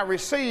cannot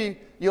receive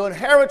your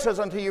inheritance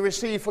until you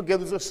receive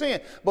forgiveness of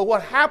sin. But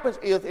what happens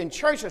is in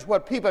churches,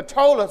 what people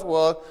told us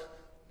was,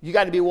 you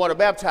got to be water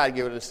baptized to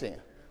get rid of sin.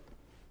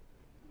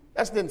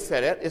 That didn't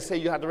say that. It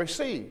said you have to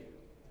receive.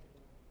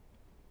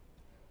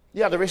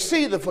 You have to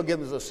receive the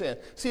forgiveness of sin.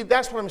 See,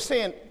 that's what I'm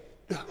saying.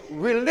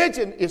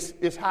 Religion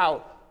is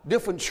how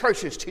different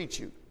churches teach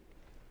you.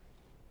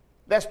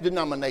 That's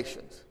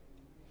denominations.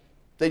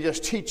 They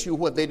just teach you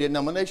what their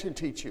denomination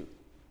teach you.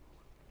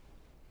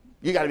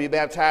 You got to be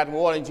baptized in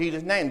water in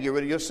Jesus' name to get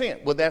rid of your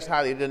sin. Well, that's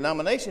how the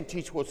denomination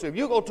teach what. So if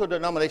you go to a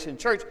denomination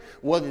church,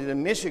 whether it's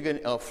in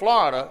Michigan or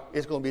Florida,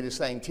 it's going to be the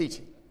same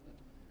teaching.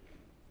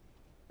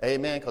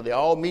 Amen. Because they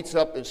all meets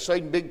up in a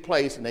certain big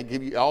place and they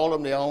give you all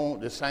of them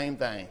the same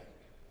thing.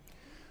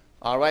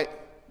 All right?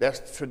 That's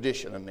the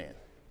tradition of men.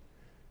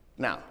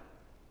 Now,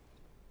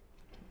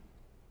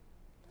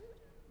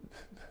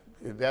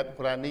 is that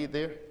what I need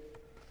there?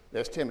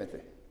 That's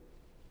Timothy.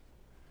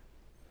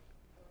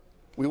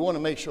 We want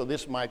to make sure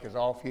this mic is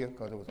off here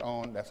because it was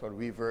on. That's what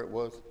the reverb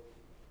was.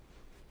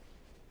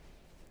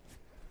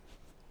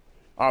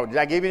 All right, did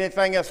I give you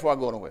anything else before I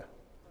go nowhere?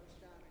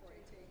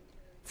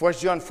 1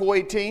 John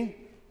 4:18.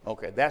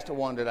 Okay, that's the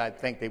one that I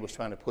think they was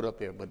trying to put up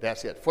there, but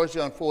that's it. 1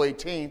 John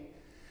 4:18.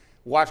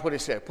 Watch what it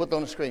said. Put it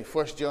on the screen.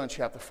 1 John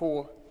chapter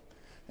 4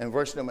 and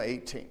verse number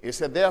 18. It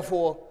said,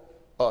 therefore,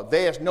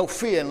 there is no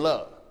fear in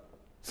love.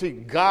 See,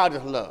 God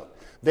is love.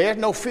 There's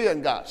no fear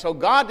in God. So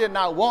God did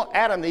not want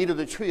Adam to eat of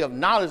the tree of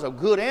knowledge of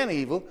good and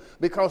evil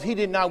because he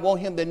did not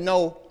want him to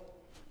know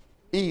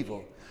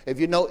evil. If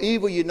you know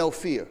evil, you know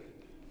fear.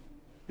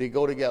 They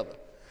go together.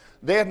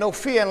 There's no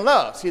fear in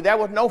love. See, there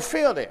was no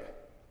fear there.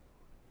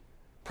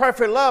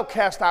 Perfect love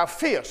casts out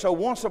fear. So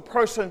once a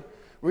person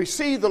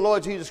receives the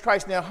Lord Jesus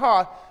Christ in their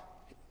heart,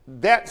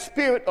 that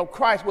spirit of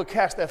Christ will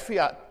cast that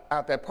fear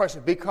out that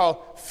person because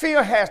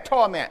fear has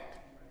torment.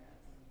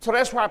 So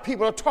that's why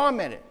people are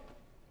tormented.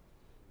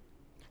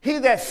 He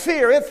that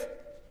feareth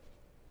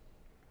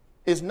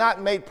is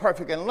not made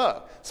perfect in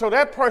love. So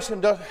that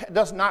person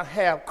does not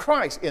have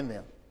Christ in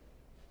them.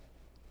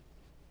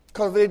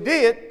 Because if they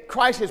did,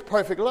 Christ is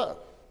perfect love.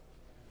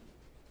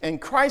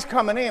 And Christ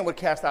coming in would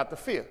cast out the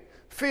fear.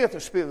 Fear is the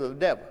spirit of the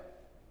devil.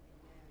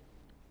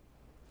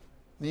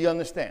 Do you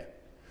understand?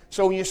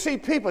 So when you see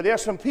people, there are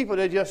some people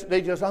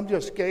that I'm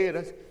just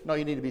scared. No,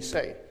 you need to be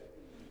saved.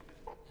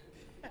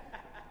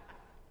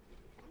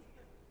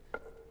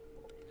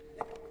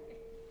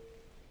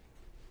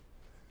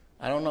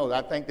 I don't know.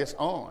 I think that's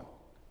on,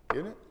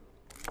 isn't it?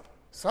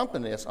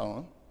 Something that's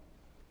on.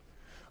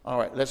 All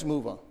right, let's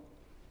move on.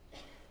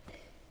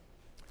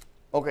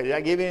 Okay, did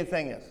I give you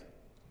anything else?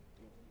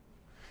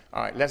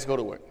 All right, let's go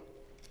to work.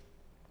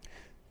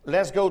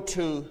 Let's go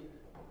to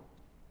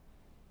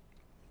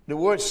the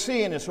word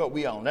sin is what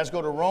we own. Let's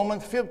go to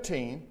Romans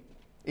 15,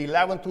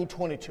 11 through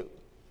 22.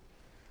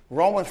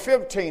 Romans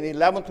 15,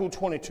 11 through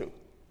 22.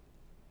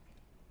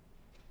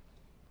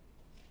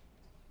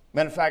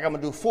 Matter of fact, I'm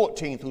going to do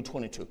 14 through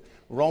 22.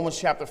 Romans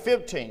chapter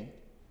 15,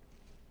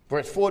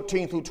 verse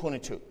 14 through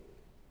 22.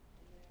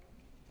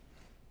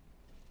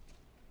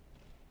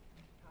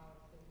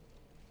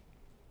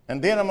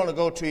 And then I'm going to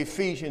go to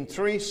Ephesians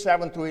 3,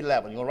 7 through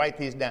 11. You'll write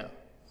these down.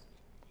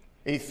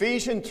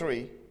 Ephesians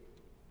 3,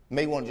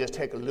 may want to just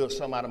take a little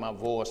something out of my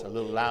voice, a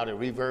little louder,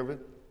 reverb it.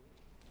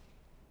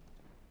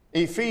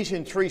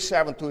 Ephesians 3,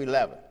 7 through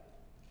 11.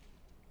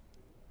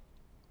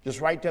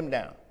 Just write them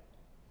down.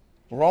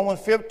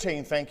 Romans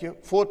 15, thank you,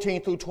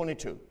 14 through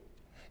 22.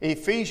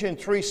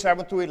 Ephesians 3,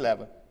 7 through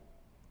 11.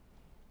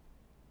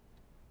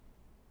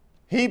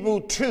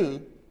 Hebrews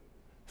 2,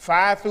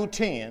 5 through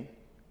 10.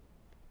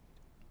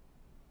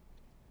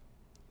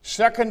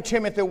 2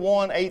 Timothy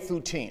 1, 8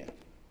 through 10.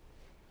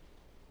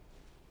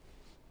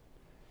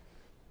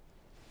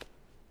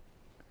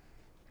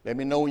 Let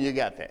me know when you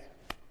got that.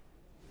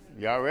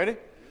 Y'all ready?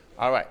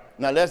 All right.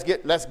 Now let's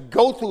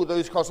go through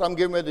those because I'm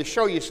getting ready to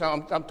show you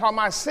something. I'm talking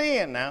about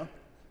sin now.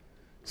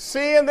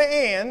 Seeing the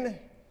end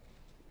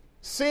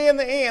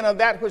of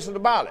that which is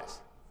abolished.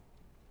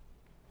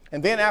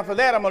 And then after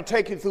that, I'm going to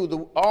take you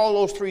through all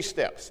those three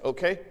steps,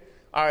 okay?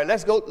 All right,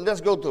 let's go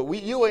through.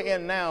 You are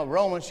in now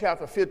Romans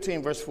chapter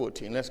 15, verse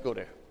 14. Let's go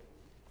there.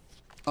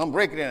 I'm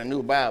breaking in a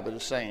new Bible at the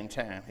same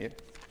time here.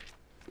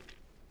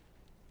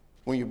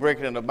 When you break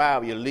it in the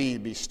Bible, your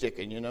leaves be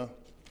sticking, you know.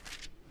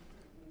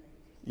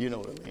 You know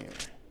what I mean.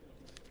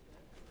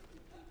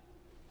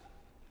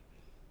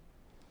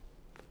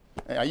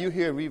 Hey, are you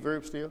hearing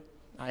reverb still?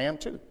 I am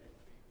too.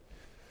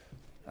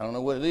 I don't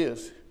know what it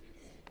is,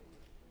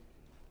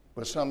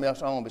 but something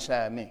else on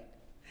beside me.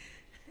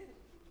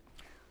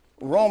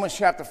 Romans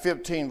chapter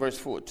 15, verse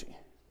 14.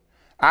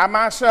 I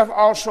myself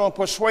also am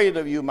persuaded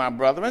of you, my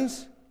brethren,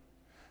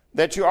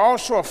 that you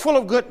also are full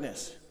of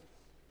goodness,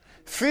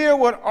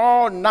 filled with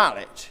all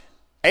knowledge,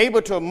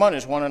 able to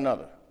admonish one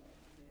another.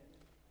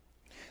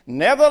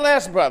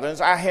 Nevertheless,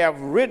 brothers, I have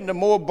written the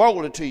more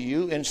boldly to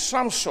you in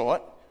some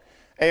sort,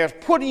 as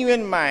putting you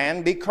in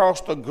mind,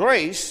 because the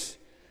grace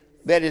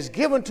that is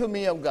given to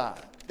me of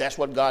God, that's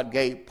what God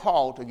gave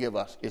Paul to give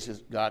us, is his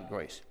God's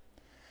grace,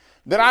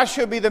 that I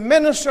should be the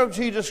minister of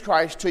Jesus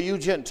Christ to you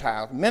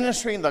Gentiles,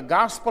 ministering the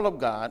gospel of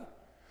God,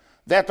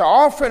 that the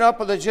offering up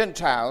of the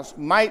Gentiles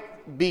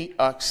might be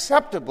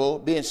acceptable,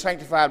 being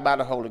sanctified by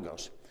the Holy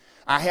Ghost.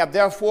 I have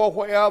therefore,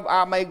 whereof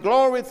I may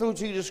glory through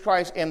Jesus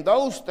Christ in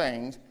those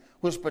things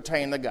which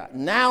pertain to God.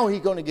 Now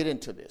he's going to get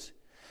into this.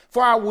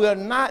 For I will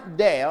not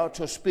dare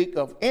to speak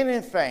of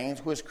any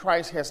things which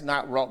Christ has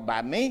not wrought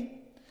by me,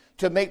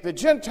 to make the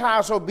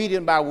Gentiles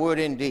obedient by word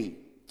and deed,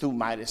 through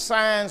mighty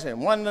signs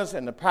and wonders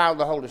and the power of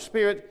the Holy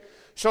Spirit,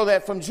 so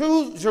that from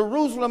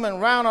Jerusalem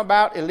and round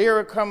about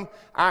Illyricum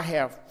I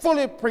have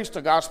fully preached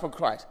the gospel of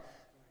Christ.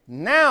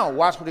 Now,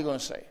 watch what he's going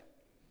to say.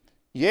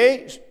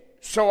 Yea,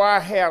 so I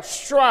have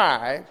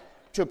strived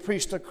to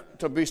preach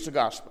the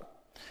gospel,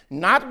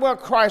 not where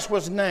Christ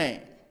was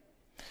named,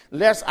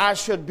 lest I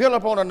should build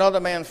upon another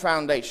man's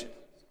foundation.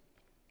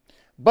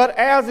 But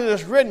as it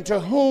is written, to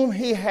whom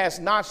he has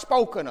not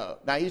spoken of.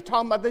 Now he's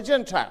talking about the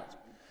Gentiles.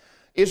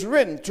 It's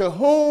written, to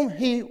whom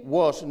he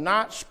was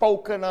not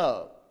spoken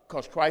of,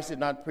 because Christ did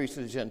not preach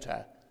to the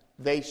Gentiles.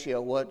 They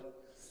shall what?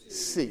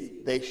 See.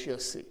 They shall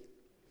see.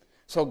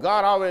 So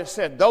God already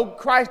said, though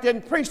Christ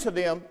didn't preach to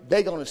them,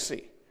 they're going to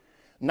see.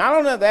 Not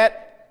only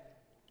that,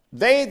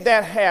 they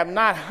that have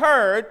not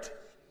heard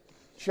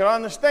shall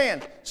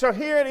understand. So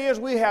here it is,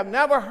 we have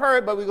never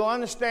heard, but we're going to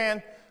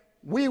understand.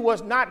 We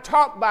was not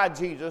taught by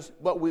Jesus,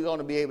 but we're going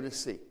to be able to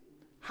see.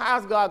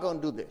 How's God going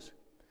to do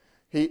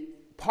this?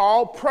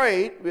 Paul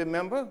prayed,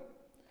 remember,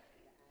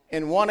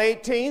 in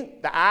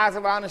 1:18, the eyes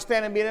of our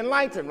understanding being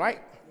enlightened, right?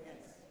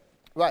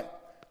 Yes.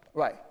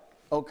 Right.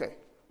 Okay.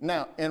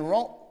 Now, in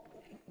Rome,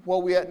 where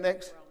we at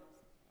next?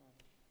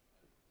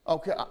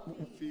 Okay.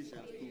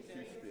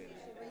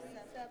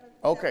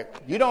 Okay.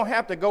 You don't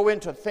have to go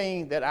into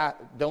things that I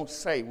don't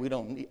say.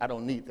 I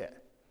don't need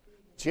that.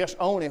 Just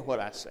only what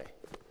I say.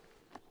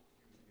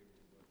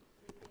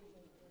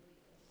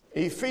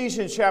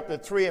 Ephesians chapter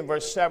 3 and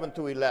verse 7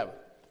 through 11.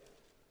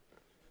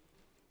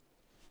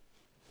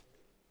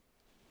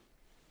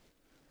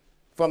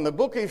 From the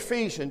book of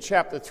Ephesians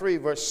chapter 3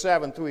 verse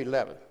 7 through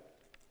 11.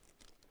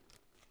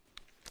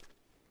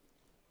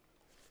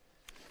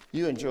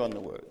 You enjoying the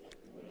word.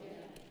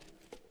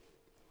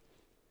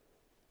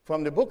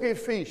 From the book of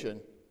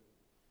Ephesians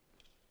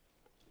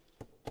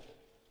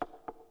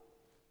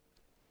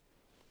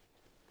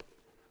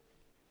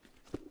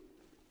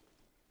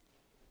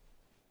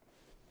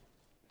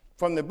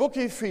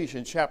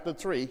chapter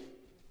 3,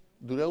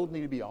 do those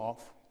need to be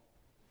off?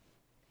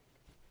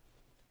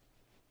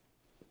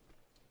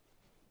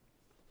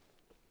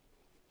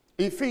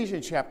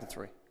 Ephesians chapter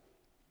 3.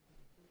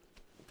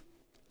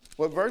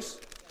 What verse?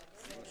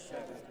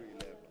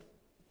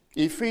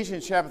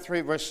 Ephesians chapter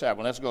 3 verse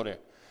 7. Let's go there.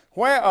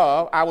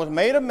 Whereof I was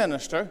made a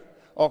minister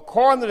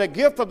according to the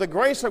gift of the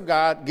grace of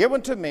God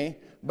given to me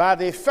by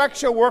the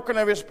effectual working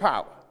of his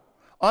power.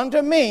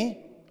 Unto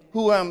me,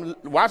 who am,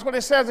 watch what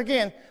it says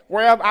again,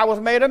 whereof I was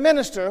made a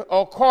minister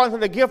according to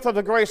the gift of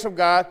the grace of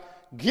God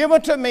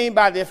given to me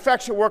by the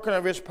effectual working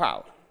of his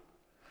power.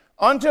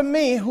 Unto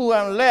me, who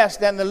am less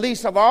than the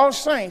least of all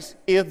saints,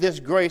 is this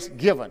grace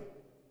given.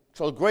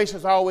 So grace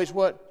is always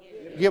what?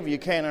 Given. You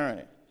can't earn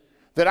it.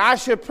 That I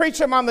should preach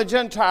among the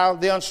Gentiles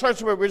the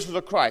unsearchable riches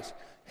of Christ.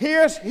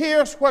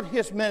 Here's what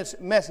his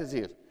message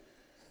is.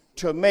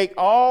 To make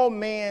all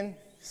men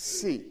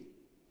see.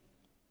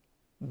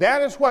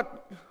 That is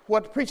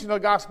what preaching the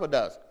gospel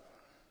does.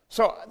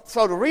 So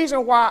the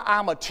reason why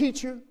I'm a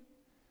teacher,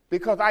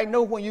 because I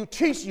know when you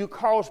teach, you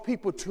cause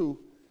people to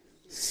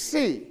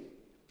see.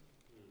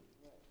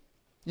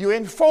 You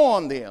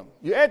inform them.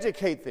 You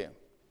educate them.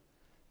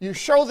 You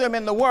show them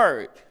in the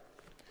word.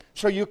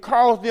 So you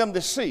cause them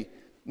to see.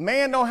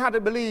 Man don't have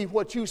to believe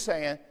what you're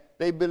saying.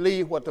 They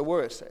believe what the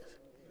word says.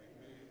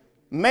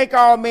 Make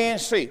all men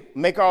see.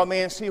 Make all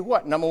men see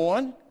what? Number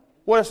one,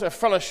 what is the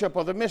fellowship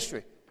of the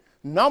mystery?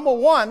 Number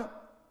one,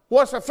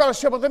 what's the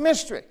fellowship of the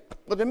mystery?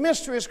 Well, the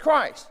mystery is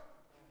Christ.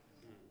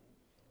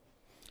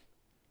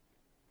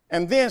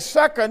 And then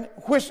second,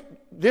 which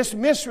this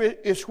mystery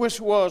is which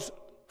was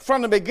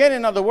from the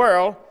beginning of the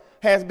world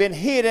has been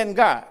hid in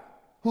God,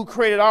 who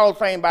created all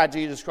things by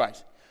Jesus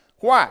Christ.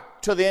 Why?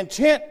 To the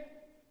intent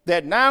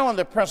that now in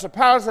the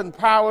principalities and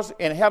powers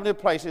in heavenly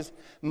places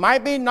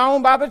might be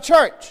known by the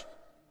church.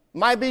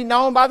 might be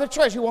known by the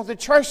church. He wants the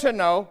church to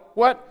know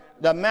what?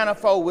 The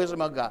manifold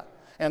wisdom of God.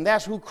 And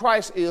that's who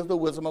Christ is, the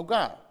wisdom of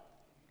God.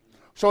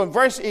 So in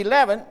verse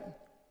 11,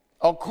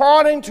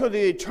 according to the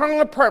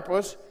eternal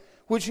purpose,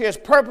 which he has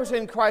purpose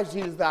in Christ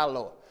Jesus our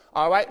Lord.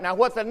 All right, now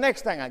what's the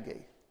next thing I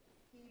gave?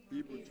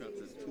 Hebrew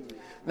chapter 2.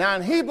 Now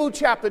in Hebrew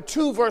chapter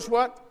 2, verse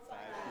what?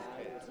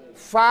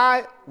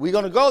 5. We're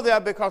going to go there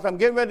because I'm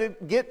getting ready to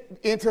get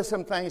into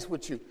some things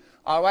with you.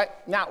 All right,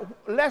 now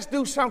let's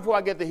do something before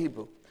I get to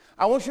Hebrew.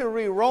 I want you to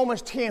read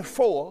Romans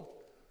 10:4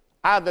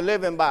 out of the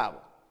Living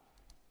Bible.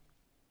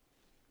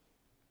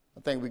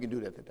 I think we can do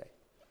that today.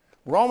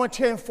 Romans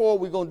 10:4,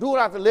 we're going to do it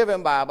out of the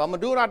Living Bible. I'm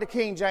going to do it out of the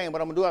King James,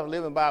 but I'm going to do it out of the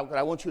Living Bible because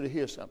I want you to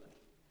hear something.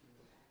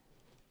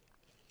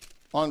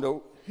 On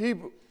the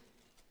Hebrew.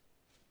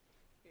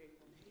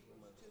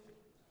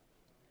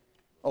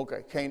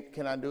 Okay,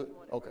 can I do it?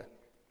 Okay.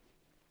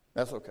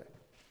 That's okay.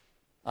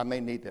 I may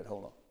need that.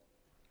 Hold on.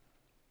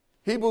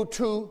 Hebrew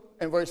 2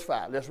 and verse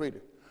 5. Let's read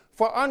it.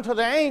 For unto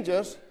the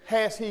angels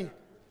has he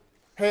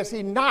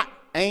not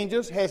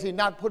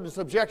put in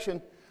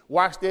subjection,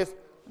 watch this,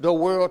 the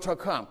world to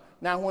come.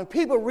 Now, when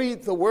people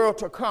read the world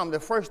to come, the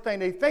first thing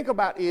they think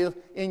about is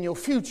in your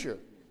future.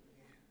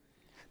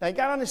 Now, you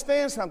got to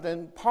understand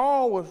something.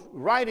 Paul was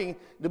writing,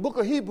 the book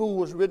of Hebrews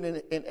was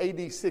written in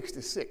AD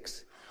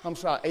 66. I'm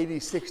sorry,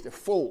 AD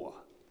 64.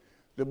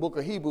 The book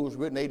of Hebrews was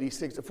written AD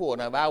 64.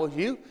 Now, if I was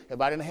you,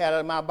 if I didn't have it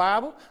in my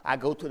Bible,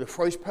 I'd go to the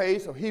first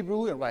page of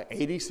Hebrews and write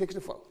AD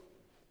 64.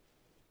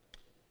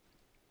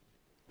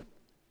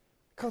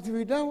 Because if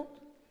you don't,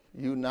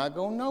 you're not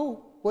going to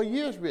know what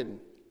year it's written.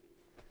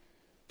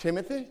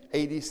 Timothy,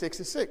 AD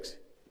 66.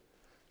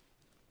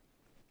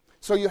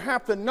 So you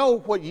have to know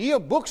what year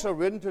books are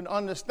written to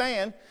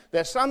understand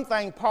that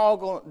something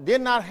Paul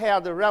did not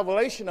have the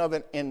revelation of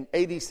it in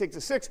AD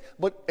 66,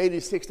 but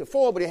AD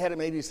 64, but he had it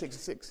in AD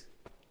 66.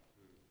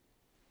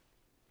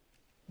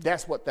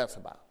 That's what that's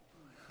about.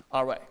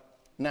 All right.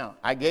 Now,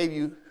 I gave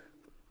you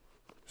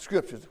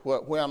scriptures.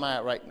 Where am I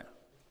at right now?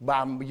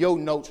 By your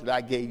notes that I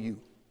gave you.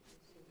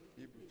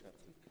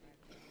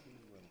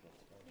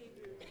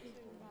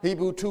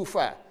 Hebrew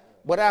 2:5.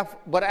 But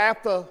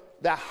after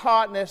the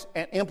hardness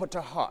and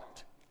impotent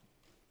heart,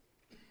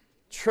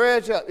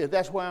 treasure, if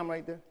that's where I'm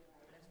right there?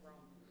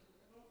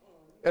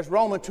 That's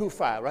Romans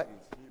 2:5, right?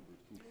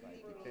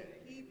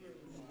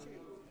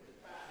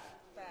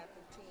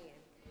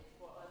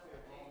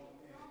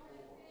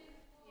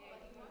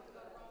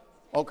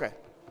 Okay.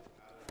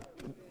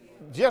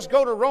 Just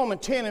go to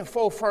Romans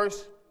 10:4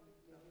 first,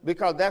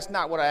 because that's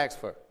not what I asked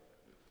for.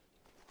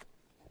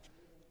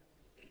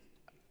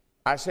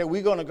 I said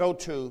we're going to go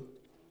to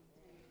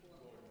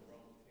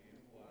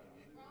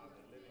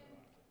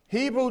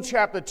Hebrews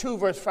chapter 2,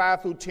 verse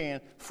 5 through 10.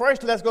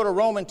 First, let's go to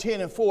Romans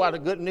 10:4 out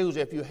of Good News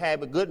if you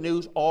have it. Good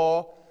News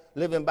or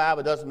Living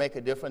Bible doesn't make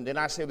a difference. Then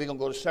I said we're going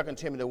to go to 2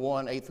 Timothy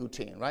 1, 8 through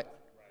 10, right?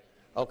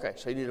 Okay,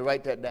 so you need to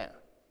write that down.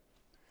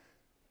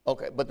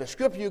 Okay, but the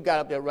scripture you got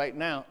up there right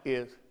now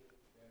is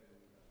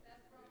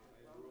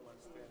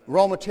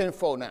Romans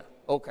 10:4 now.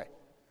 Okay,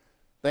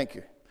 thank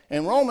you.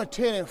 In Romans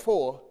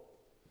 10:4,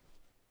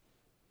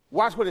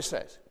 watch what it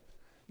says.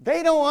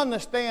 They don't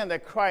understand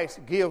that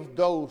Christ gives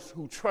those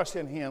who trust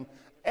in him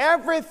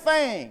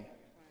everything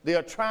they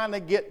are trying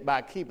to get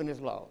by keeping his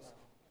laws.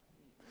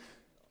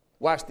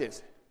 Watch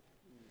this.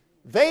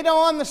 They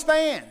don't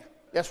understand.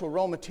 That's what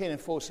Romans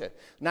 10:4 says.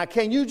 Now,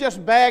 can you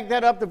just bag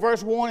that up to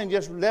verse 1 and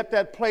just let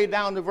that play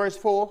down to verse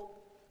 4?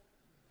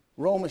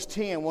 Romans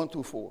 10, 1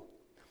 through 4.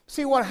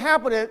 See, what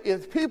happened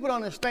is people don't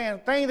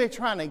understand things they're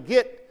trying to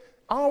get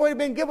already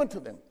been given to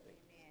them.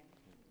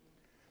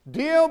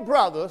 Dear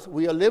brothers,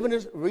 we are living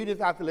this, read this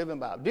out the Living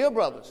Bible. Dear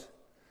brothers,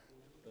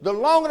 the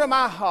longing of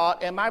my heart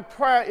and my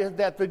prayer is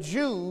that the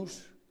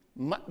Jews,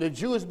 the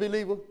Jewish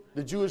believer,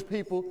 the Jewish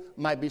people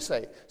might be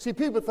saved. See,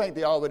 people think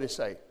they're already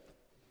saved.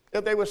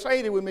 If they were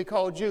saved, they would be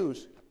called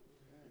Jews.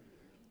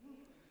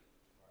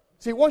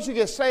 See, once you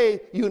get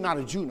saved, you're not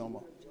a Jew no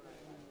more.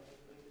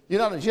 You're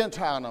not a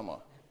Gentile no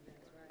more.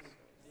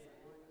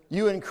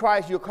 You in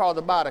Christ, you're called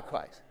the body of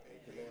Christ.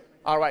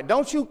 All right,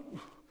 don't you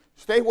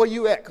stay where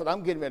you at, because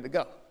I'm getting ready to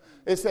go.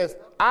 It says,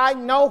 I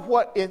know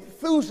what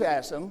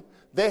enthusiasm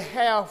they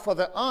have for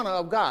the honor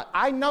of God.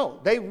 I know.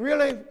 They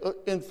really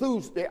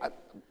enthuse. They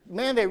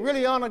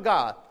really honor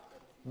God,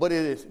 but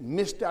it is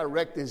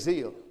misdirected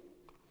zeal.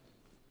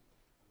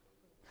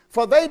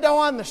 For they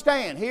don't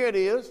understand, here it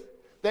is,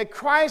 that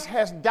Christ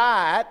has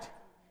died.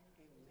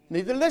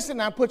 Need to listen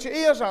now, put your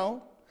ears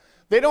on.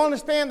 They don't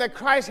understand that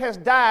Christ has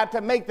died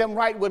to make them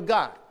right with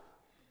God.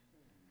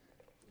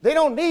 They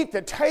don't need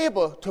the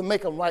table to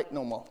make them right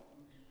no more.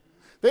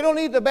 They don't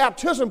need the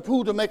baptism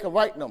pool to make them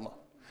right no more.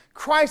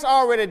 Christ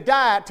already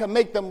died to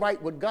make them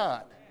right with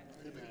God.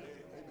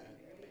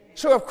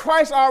 So if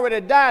Christ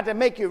already died to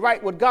make you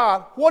right with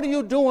God, what are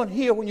you doing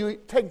here when you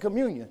take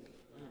communion?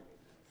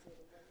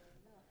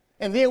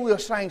 And then we'll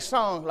sing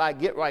songs like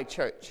Get Right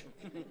Church.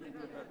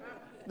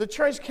 The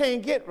church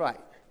can't get right.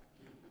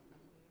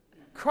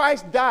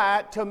 Christ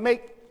died to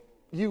make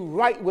you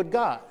right with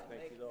God.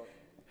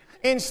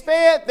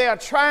 Instead, they are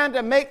trying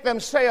to make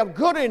themselves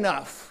good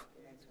enough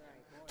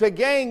to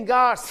gain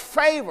God's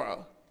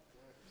favor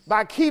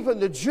by keeping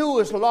the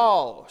Jewish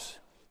laws,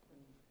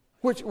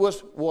 which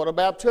was water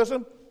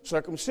baptism,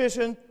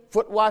 circumcision,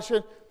 foot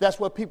washing. That's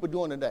what people are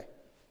doing today.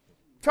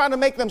 Trying to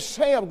make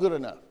themselves good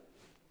enough.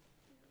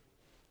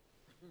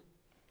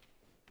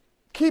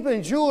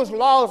 Keeping Jewish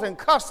laws and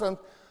customs,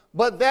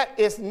 but that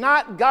is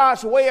not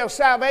God's way of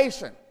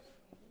salvation.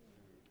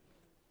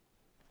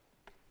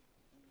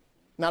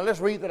 Now let's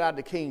read that out of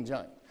the King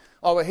James.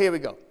 All right, here we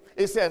go.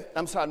 It says,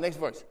 next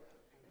verse.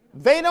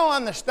 They don't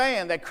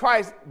understand that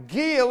Christ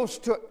gives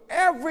to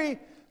those,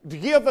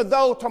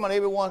 talking about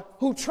everyone,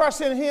 who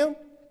trusts in him,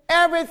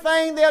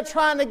 everything they're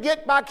trying to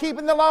get by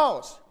keeping the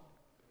laws.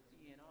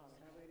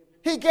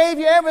 He gave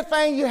you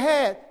everything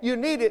you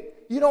needed.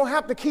 You don't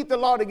have to keep the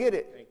law to get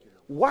it.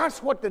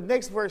 Watch what the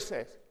next verse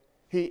says.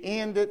 He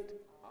ended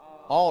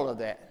all of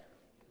that.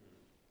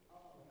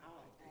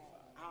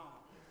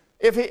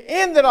 If he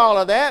ended all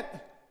of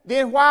that,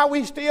 then why are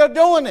we still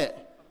doing it?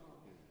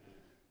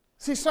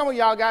 See, some of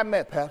y'all got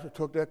mad. Pastor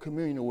took that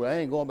communion away. I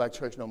ain't going back to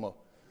church no more.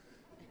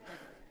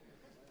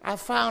 I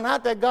found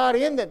out that God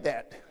ended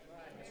that.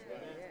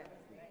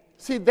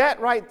 See,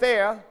 that right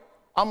there,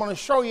 I'm going to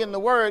show you in the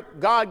Word,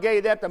 God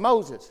gave that to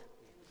Moses.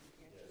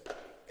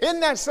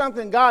 Isn't that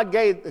something God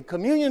gave the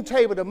communion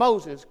table to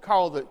Moses,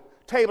 called the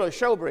table of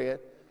showbread,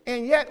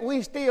 and yet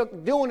we still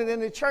doing it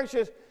in the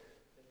churches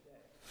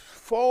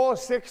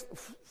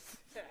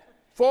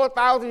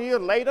 4,000 years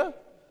later?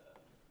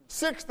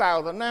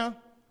 6,000 now.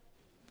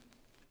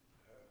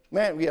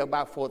 Man, we have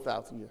about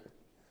 4,000 years.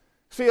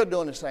 Still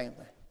doing the same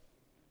thing.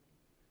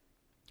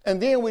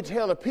 And then we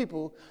tell the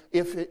people,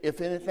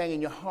 if anything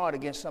in your heart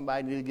against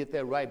somebody, you need to get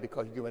that right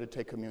because you're ready to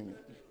take communion.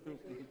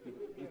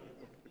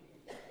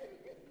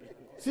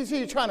 See,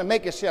 you're trying to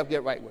make yourself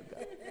get right with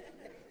God.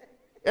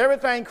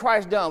 Everything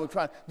Christ done,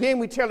 then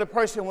we tell the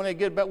person when they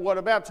get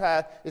water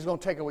baptized, it's going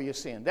to take away your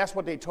sin. That's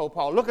what they told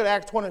Paul. Look at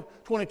Acts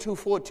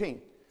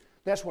 22:14.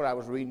 That's what I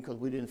was reading because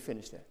we didn't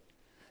finish that.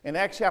 In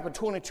Acts chapter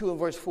 22 and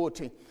verse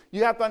 14,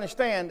 you have to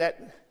understand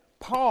that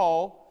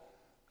Paul's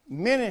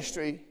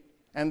ministry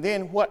and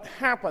then what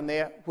happened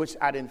there, which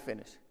I didn't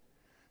finish.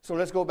 So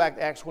let's go back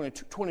to Acts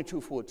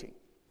 22:14.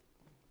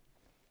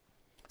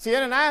 See,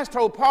 Ananias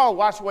told Paul,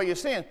 wash away your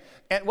sin.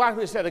 And watch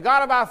what he said. The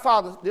God of our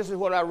fathers, this is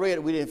what I read,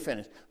 we didn't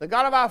finish. The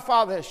God of our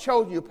father has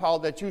showed you, Paul,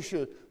 that you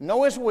should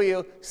know his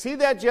will, see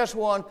that just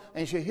one,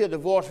 and you should hear the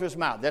voice of his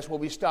mouth. That's where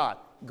we start.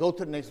 Go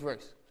to the next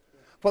verse.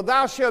 For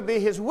thou shalt be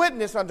his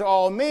witness unto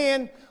all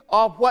men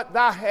of what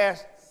thou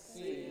hast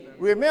seen.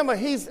 Remember,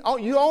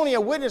 you're only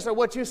a witness of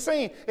what you've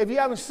seen. If you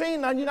haven't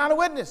seen none, you're not a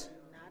witness.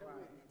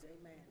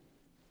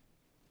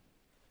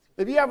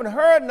 If you haven't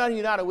heard none,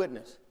 you're not a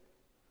witness.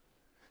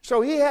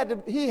 So he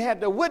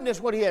had to witness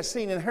what he had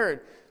seen and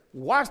heard.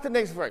 Watch the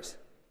next verse.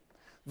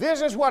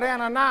 This is what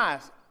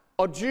Ananias,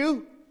 a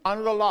Jew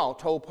under the law,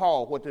 told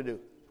Paul what to do.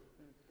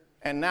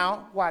 And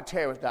now, why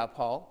tarriest thou,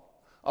 Paul?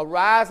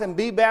 Arise and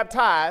be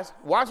baptized.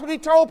 Watch what he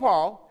told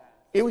Paul.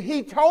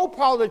 He told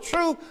Paul the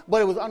truth,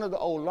 but it was under the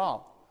old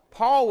law.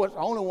 Paul was the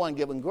only one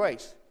given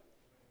grace.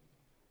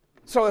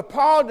 So if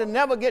Paul did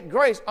never get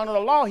grace under the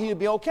law, he'd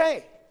be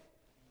okay.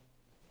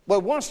 But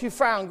once you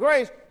found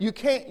grace, you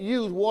can't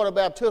use water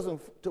baptism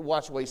to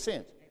wash away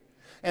sins.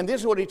 And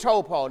this is what he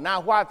told Paul. Now,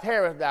 why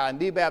tarriest thou and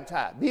be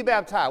baptized? Be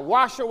baptized.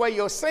 Wash away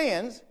your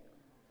sins,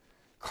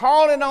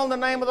 calling on the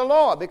name of the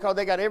Lord, because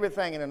they got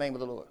everything in the name of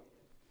the Lord.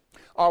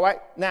 All right.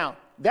 Now,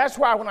 that's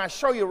why when I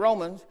show you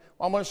Romans,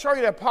 I'm going to show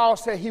you that Paul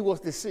said he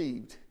was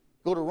deceived.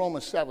 Go to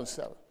Romans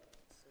 7:7.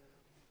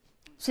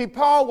 See,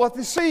 Paul was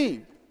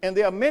deceived. And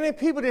there are many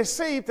people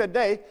deceived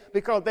today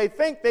because they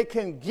think they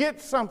can get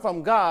something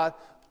from God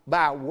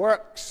by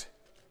works.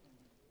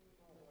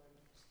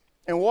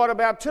 And water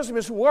baptism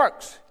is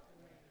works.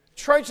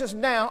 Churches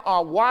now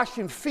are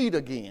washing feet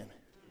again.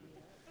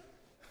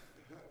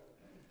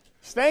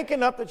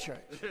 Stinking up the church.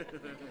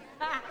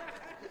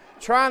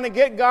 Trying to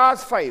get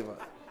God's favor.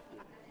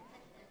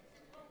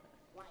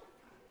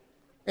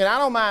 And I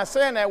don't mind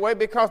saying that way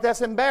because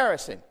that's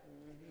embarrassing.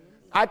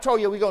 I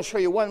told you we're going to show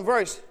you one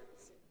verse.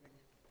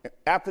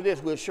 After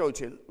this, we'll show it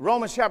to you.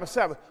 Romans chapter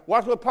 7.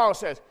 Watch what Paul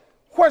says.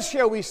 What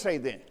shall we say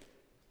then?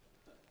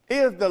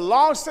 Is the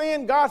law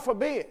sin? God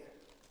forbid.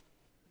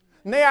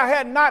 Nay, I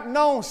had not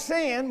known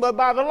sin but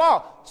by the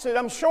law. See,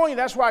 I'm showing you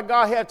that's why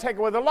God had to take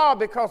away the law,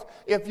 because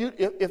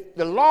if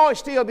the law is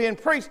still being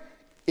preached,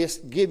 it's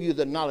give you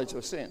the knowledge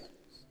of sin.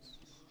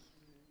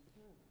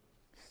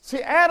 See,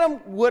 Adam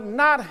would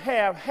not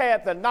have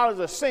had the knowledge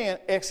of sin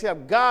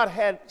except God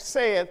had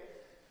said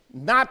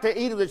not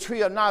to eat of the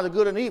tree of knowledge of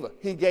good and evil.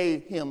 He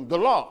gave him the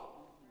law.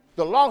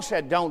 The law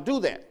said don't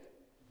do that.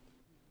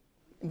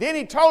 Then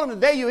he told him the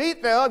day you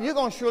eat thereof, you're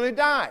going to surely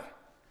die.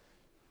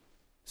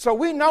 So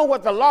we know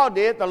what the law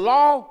did. The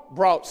law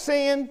brought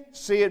sin,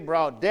 sin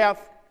brought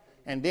death,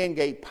 and then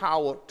gave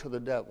power to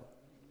the devil.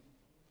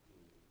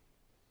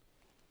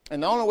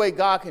 And the only way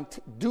God can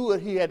do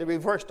it, he had to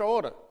reverse the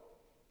order.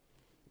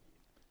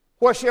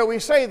 What shall we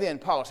say then,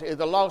 Paul said? Is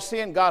the law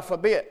sin? God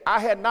forbid. I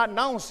had not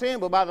known sin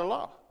but by the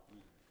law.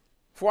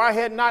 For I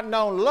had not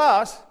known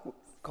lust,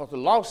 because the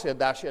law said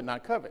thou shalt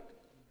not covet,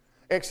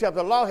 except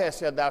the law has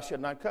said thou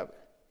shalt not covet.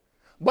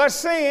 But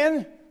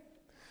sin,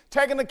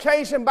 taking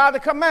occasion by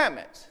the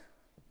commandments.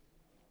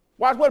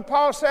 Watch what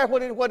Paul said,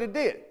 what he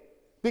did.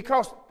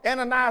 Because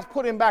Ananias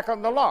put him back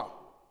under the law.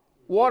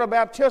 Water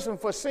baptism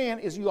for sin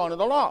is you under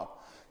the law.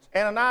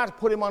 Ananias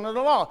put him under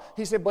the law.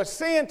 He said, but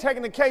sin,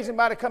 taking occasion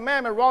by the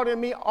commandment, wrought in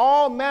me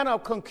all manner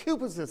of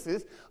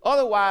concupiscences,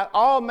 otherwise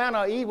all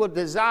manner of evil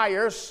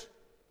desires,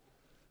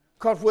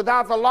 because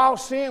without the law,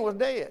 sin was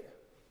dead.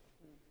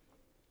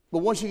 But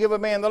once you give a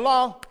man the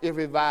law, it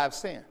revives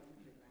sin.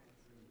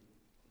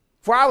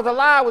 For I was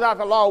alive without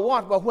the law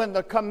once, but when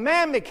the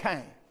commandment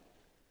came,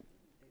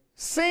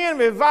 sin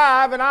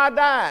revived and I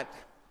died.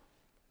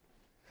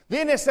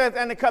 Then it says,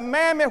 and the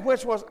commandment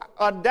which was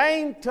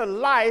ordained to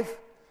life,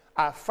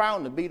 I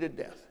found to be to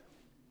death.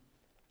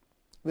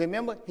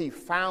 Remember, he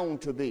found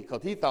to be,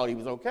 because he thought he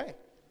was okay.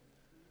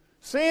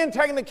 Sin,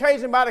 taking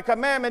occasion by the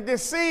commandment,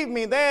 deceived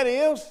me. There it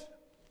is.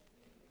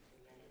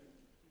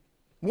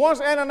 Once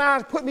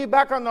Ananias put me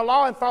back on the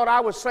law and thought I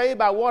was saved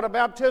by water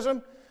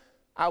baptism,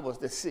 I was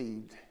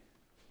deceived,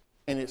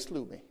 and it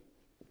slew me.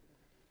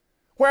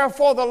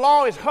 Wherefore the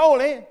law is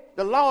holy,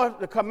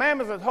 the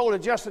commandments is holy,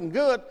 just and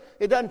good.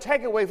 It doesn't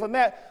take away from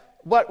that.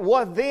 But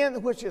what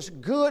then which is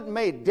good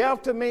made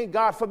death to me,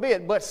 God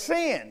forbid. But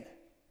sin,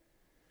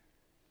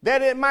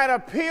 that it might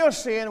appear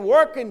sin,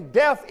 working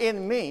death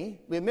in me.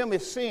 Remember,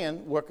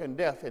 sin working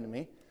death in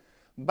me.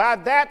 By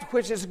that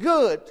which is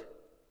good,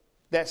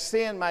 that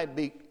sin might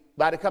be,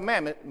 by the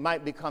commandment,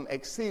 might become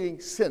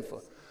exceeding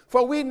sinful.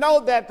 For we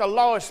know that the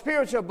law is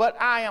spiritual,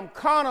 but I am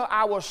carnal,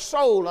 our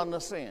soul under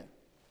sin.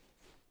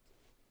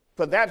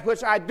 For that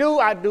which I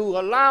do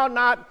allow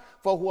not.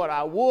 For what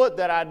I would,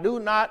 that I do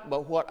not,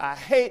 but what I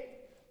hate,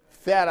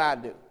 that I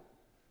do.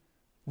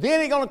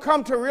 Then he's going to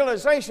come to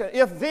realization,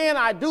 if then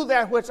I do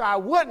that which I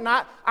would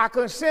not, I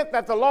consent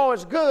that the law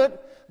is good.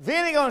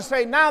 Then he's going to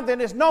say, now then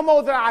it's no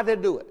more that I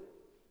did do it.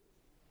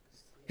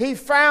 He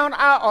found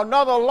out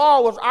another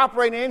law was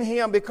operating in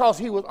him because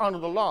he was under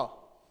the law.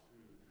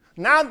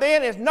 Now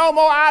then it's no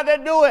more I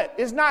that do it.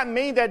 It's not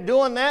me that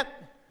doing that.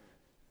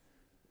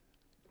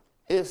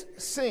 It's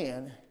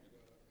sin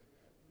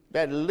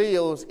that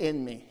lives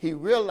in me. He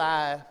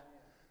realized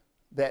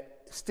that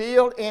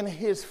still in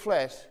his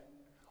flesh,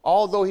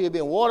 although he had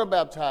been water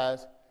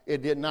baptized,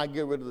 it did not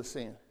get rid of the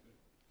sin.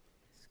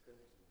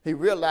 He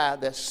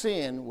realized that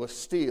sin was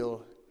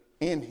still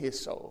in his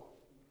soul.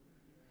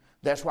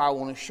 That's why I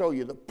want to show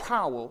you the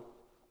power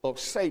of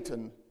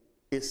Satan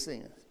is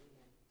sin.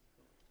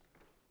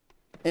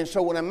 And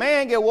so when a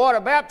man gets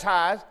water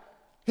baptized,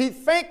 he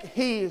think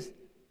he's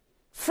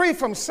free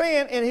from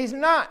sin, and he's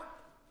not.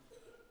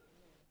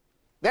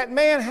 That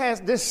man has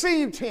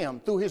deceived him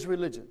through his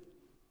religion.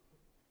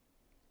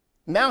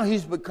 Now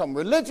he's become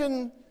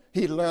religion.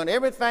 He learned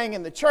everything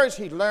in the church.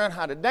 He learned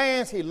how to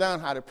dance. He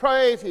learned how to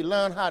praise. He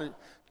learned how to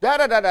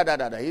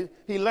da-da-da-da-da-da.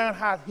 He learned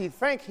how he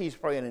thinks he's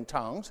praying in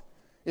tongues.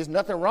 There's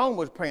nothing wrong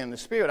with praying in the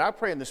Spirit. I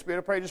pray in the Spirit.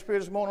 I prayed in the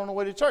Spirit this morning on the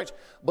way to church.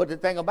 But the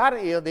thing about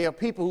it is there are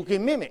people who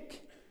can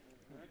mimic.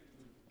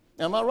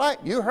 Am I right?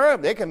 You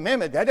heard they can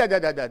mimic.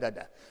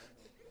 Da-da-da-da-da-da.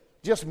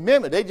 Just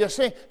mimic. They just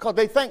sing because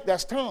they think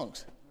that's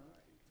tongues.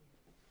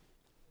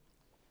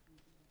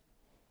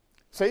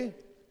 See?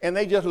 And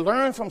they just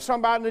learn from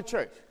somebody in the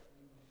church.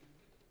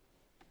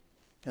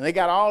 And they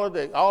got all of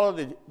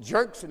the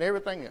jerks and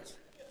everything else.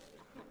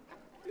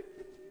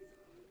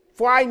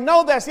 For I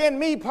know that's in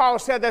me, Paul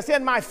said, that's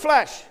in my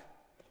flesh.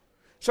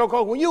 So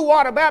because when you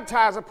water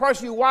baptize a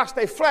person, you wash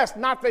their flesh,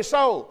 not their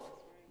soul.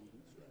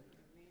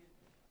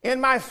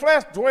 In my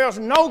flesh dwells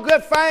no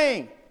good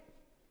thing.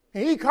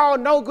 And he called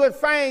no good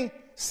thing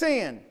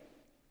sin.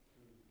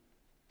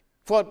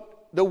 For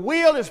the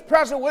will is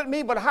present with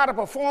me, but how to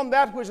perform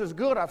that which is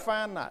good I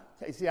find not.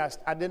 You see,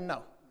 I didn't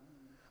know.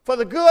 For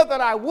the good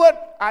that I would,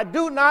 I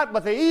do not,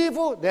 but the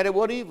evil, that it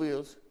what evil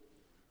is,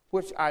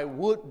 which I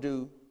would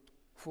do,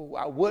 for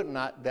I would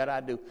not, that I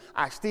do.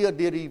 I still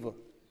did evil.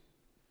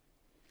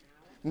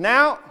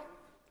 Now,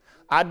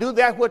 I do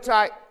that which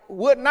I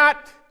would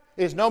not,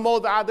 it's no more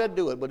that I that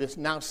do it, but it's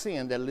now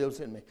sin that lives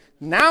in me.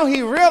 Now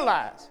he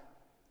realized,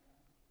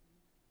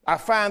 I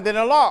find in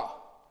the law,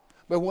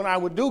 but when I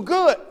would do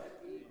good,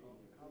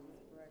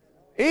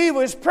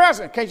 evil is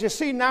present. Can't you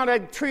see now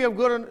that tree of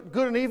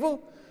good and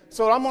evil?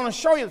 So I'm going to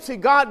show you. See,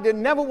 God did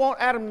never want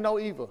Adam to know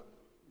evil.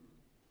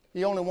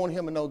 He only wanted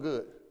him to know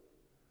good.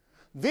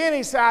 Then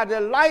he said, I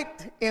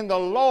delight in the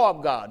law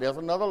of God. There's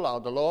another law,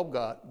 the law of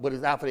God, but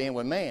it's after the end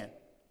with man.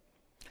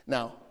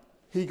 Now,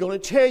 he's going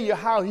to tell you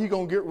how he's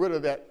going to get rid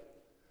of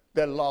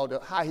that law,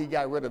 how he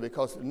got rid of it.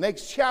 Because the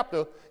next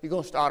chapter, he's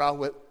going to start off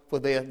with, for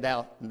there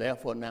now,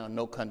 therefore now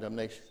no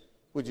condemnation,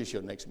 which is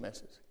your next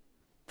message.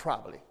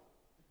 Probably.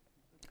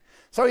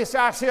 So he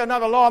said, I see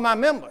another law of my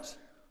members.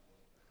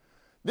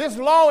 This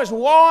law is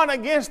warring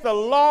against the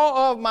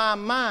law of my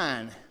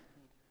mind.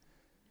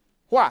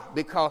 Why?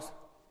 Because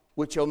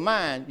with your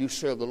mind you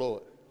serve the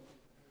Lord.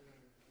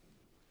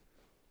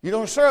 You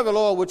don't serve the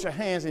Lord with your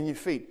hands and your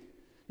feet.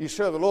 You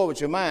serve the Lord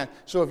with your mind.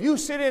 So if you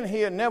sit in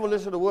here and never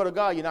listen to the word of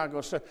God, you're not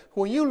going to serve.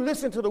 When you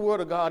listen to the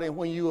word of God and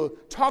when you are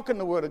talking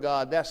the word of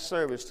God, that's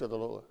service to the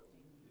Lord.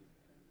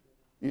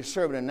 You're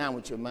serving it now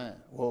with your mind.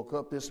 Woke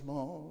up this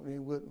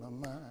morning with my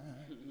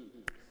mind.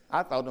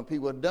 I thought them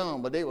people were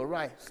dumb, but they were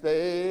right.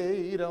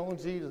 Stayed on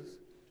Jesus.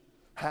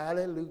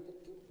 Hallelujah.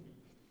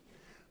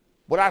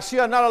 But I see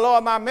another law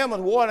of my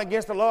members warring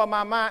against the law of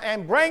my mind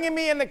and bringing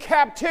me into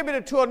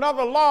captivity to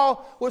another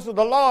law, which is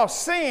the law of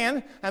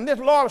sin. And this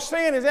law of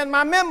sin is in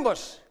my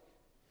members.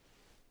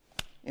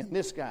 In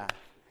this guy,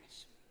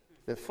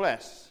 the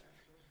flesh.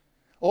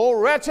 Oh,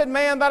 wretched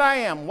man that I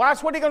am.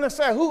 Watch what he's going to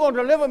say. Who's going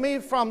to deliver me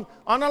from,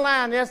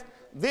 underline this,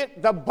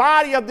 the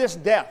body of this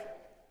death?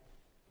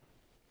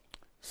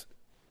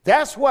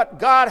 That's what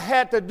God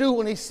had to do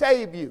when he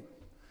saved you.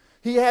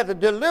 He had to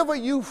deliver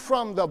you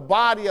from the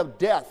body of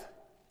death.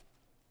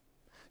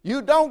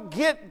 You don't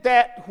get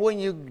that when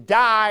you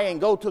die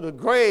and go to the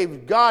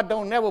grave. God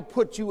don't never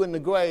put you in the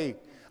grave.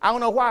 I don't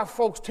know why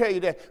folks tell you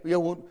that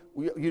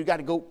you got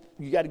to go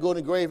in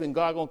the grave and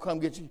God going to come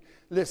get you.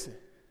 Listen,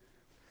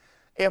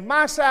 if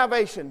my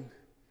salvation,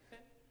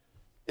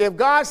 if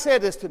God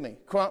said this to me,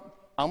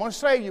 I'm going to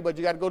save you, but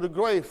you got to go to the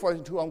grave first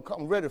until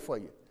I'm ready for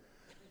you.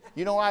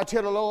 You know why I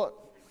tell the Lord?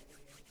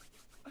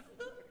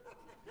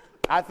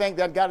 I think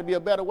there's got to be a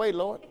better way,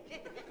 Lord.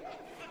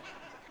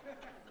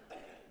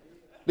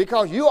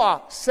 Because you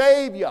are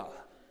Savior.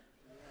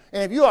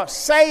 And if you are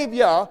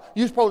Savior,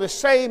 you're supposed to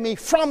save me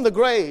from the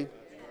grave.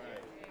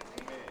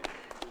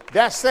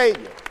 That's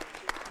Savior.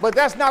 But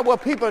that's not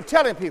what people are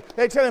telling people.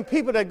 They're telling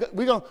people that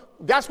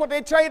that's what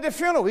they tell you at the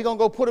funeral. We're going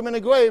to go put them in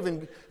the grave.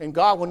 And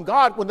when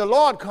the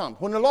Lord comes,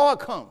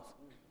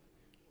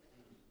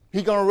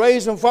 he's going to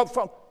raise them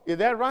from. Is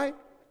that right?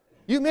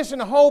 You're missing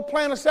the whole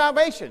plan of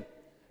salvation.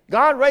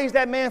 God raised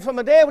that man from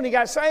the dead when he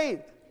got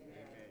saved.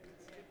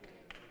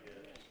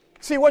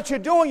 See, what you're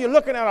doing, you're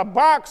looking at a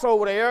box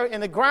over there in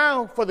the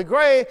ground for the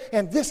grave,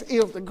 and this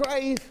is the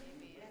grave.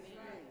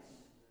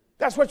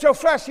 That's what your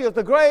flesh is,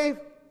 the grave.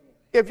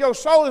 If your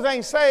soul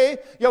ain't saved,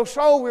 your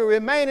soul will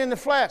remain in the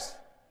flesh.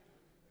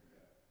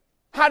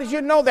 How did you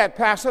know that,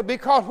 Pastor?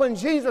 Because when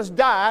Jesus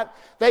died,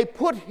 they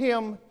put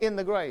him in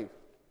the grave.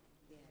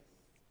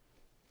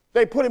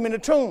 They put him in the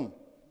tomb.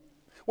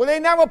 Well, they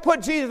never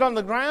put Jesus on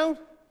the ground,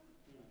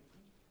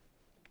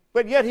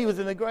 but yet he was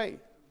in the grave.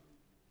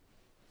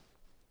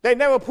 They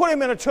never put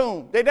him in a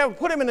tomb. They never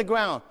put him in the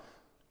ground.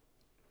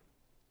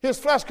 His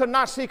flesh could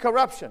not see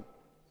corruption.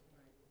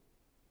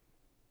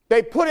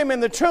 They put him in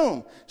the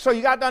tomb. So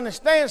you got to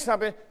understand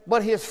something.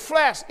 But his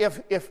flesh,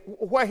 if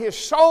where his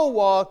soul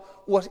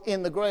was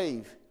in the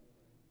grave.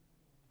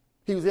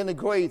 He was in the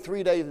grave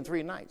 3 days and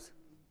 3 nights.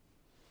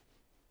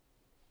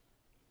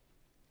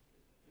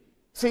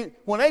 See,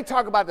 when they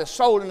talk about the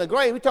soul in the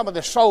grave, we're talking about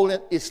the soul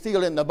is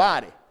still in the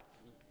body.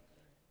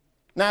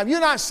 Now, if you're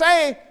not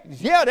saved,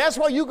 yeah, that's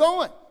where you're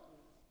going.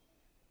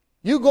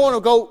 You're going to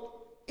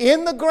go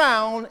in the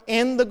ground,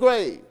 in the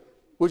grave,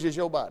 which is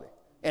your body.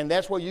 And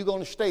that's where you're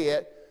going to stay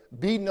at,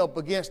 beating up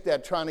against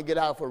that, trying to get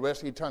out for the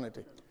rest of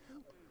eternity.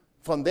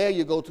 From there,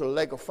 you go to the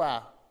lake of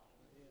fire.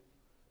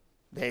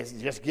 They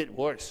just get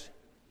worse.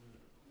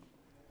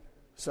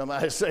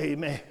 Somebody say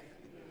amen.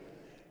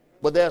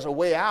 But there's a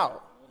way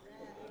out.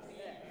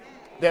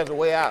 There's a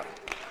way out.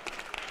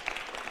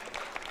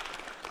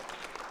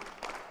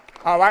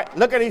 All right,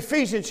 look at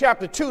Ephesians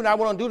chapter 2. Now, I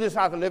want to do this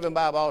out of the Living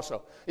Bible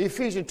also.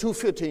 Ephesians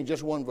 2:15,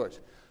 just one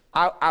verse.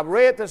 I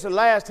read this the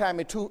last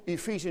time in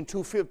Ephesians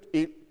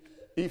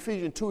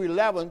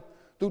 2:11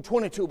 through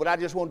 22, but I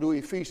just want to do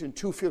Ephesians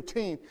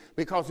 2:15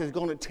 because it's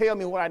going to tell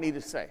me what I need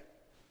to say.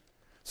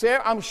 See,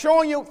 I'm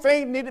showing you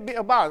things need to be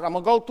about. I'm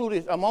going to go through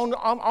this. I'm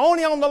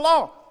only on the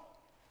law.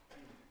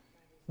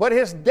 But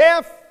his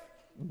death,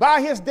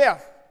 by his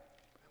death,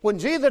 when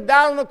Jesus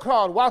died on the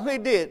cross, what he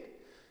did,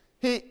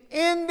 he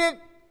ended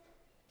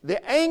the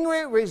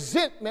angry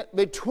resentment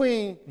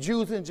between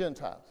Jews and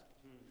Gentiles.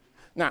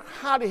 Now,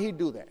 how did he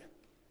do that?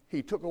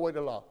 He took away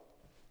the law.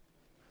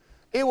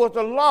 It was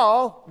the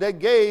law that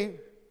gave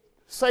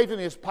Satan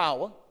his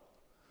power.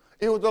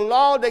 It was the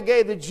law that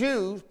gave the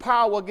Jews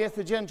power against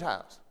the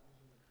Gentiles.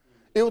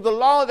 It was the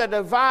law that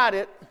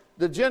divided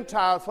the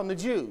Gentiles from the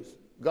Jews.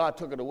 God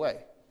took it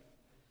away.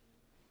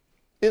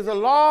 It's the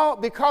law,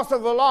 because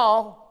of the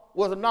law,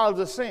 was the knowledge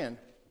of sin.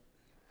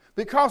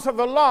 Because of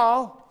the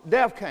law,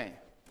 death came.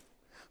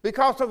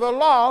 Because of the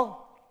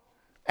law,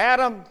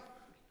 Adam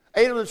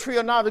ate of the tree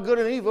of knowledge of good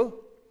and evil.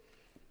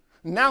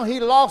 Now he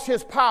lost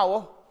his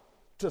power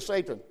to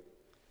Satan.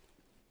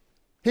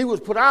 He was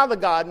put out of the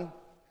garden.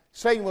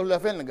 Satan was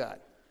left in the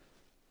garden.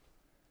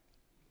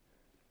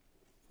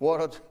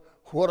 What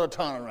a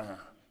turnaround.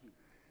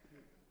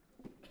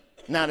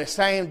 Now the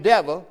same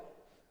devil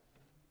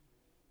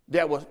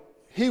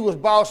he was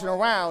bossing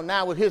around,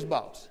 now with his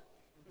boss.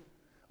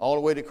 All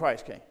the way to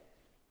Christ came.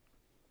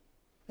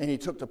 And he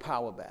took the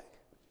power back.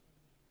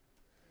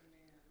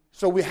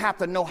 So we have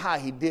to know how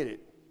he did it,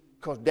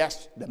 because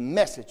that's the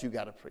message you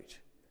got to preach.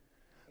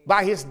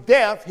 By his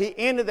death, he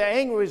ended the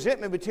angry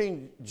resentment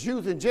between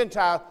Jews and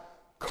Gentiles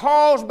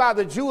caused by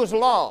the Jewish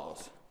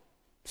laws.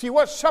 See,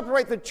 what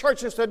separates the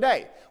churches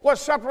today? What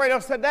separates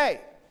us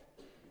today?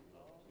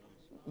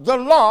 The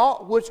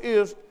law, which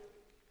is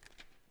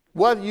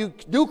whether you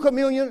do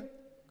communion.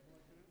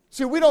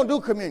 See, we don't do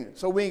communion,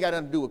 so we ain't got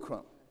nothing to do with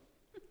crump.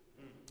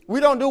 We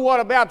don't do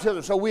water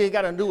baptism, so we ain't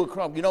got nothing to do with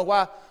crump. You know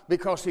why?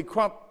 Because, see,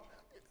 crump,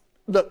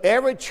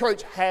 every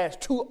church has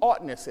two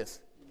ordinances.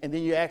 And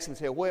then you ask them,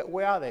 say,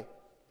 where are they?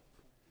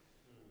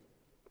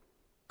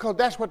 Because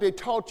that's what they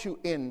taught you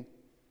in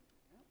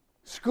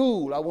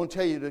school. I won't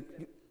tell you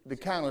the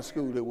kind of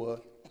school it was.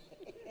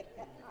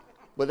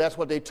 But that's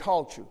what they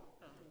taught you.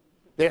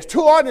 There's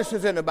two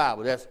ordinances in the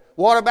Bible. That's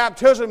water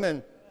baptism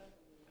and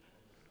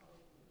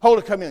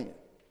Holy Communion.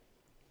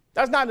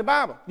 That's not in the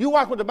Bible. You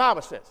watch what the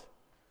Bible says.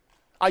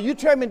 Are you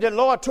telling me the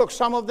Lord took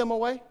some of them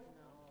away?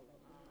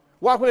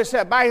 Watch what it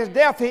said. By his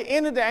death, he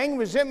ended the angry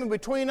resentment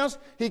between us.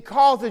 He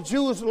caused the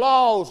Jews'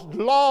 laws,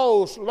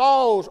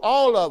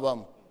 all of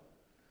them,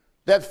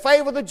 that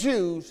favor the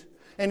Jews,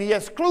 and he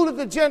excluded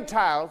the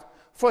Gentiles,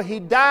 for he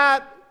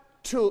died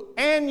to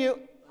annul.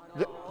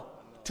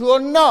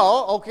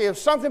 Okay, if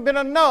something been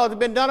annulled, it's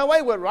been done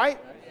away with, right?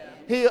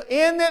 He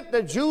ended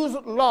the Jews'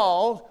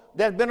 laws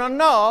that's been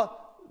annulled,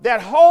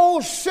 that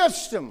whole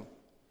system.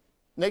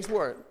 Next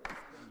word.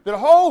 The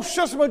whole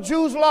system of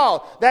Jews'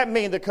 law. That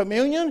means the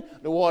communion,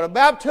 the water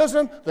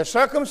baptism, the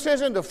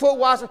circumcision, the foot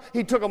washing.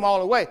 He took them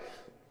all away.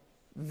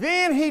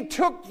 Then he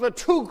took the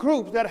two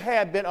groups that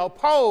had been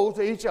opposed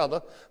to each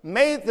other,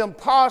 made them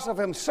parts of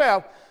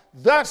himself.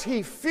 Thus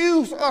he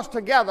fused us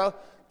together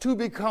to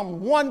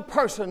become one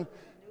person.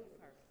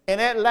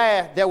 And at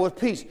last there was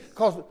peace.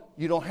 Because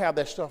you don't have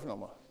that stuff no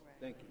more.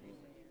 Thank you.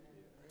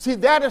 See,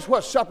 that is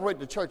what separates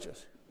the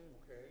churches.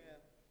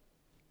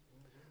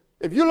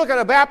 If you look at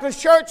a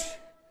Baptist church,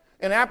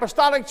 an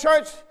apostolic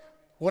church,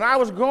 when I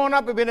was growing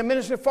up, I've been in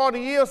ministry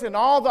 40 years, and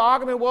all the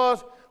argument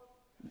was,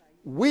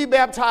 we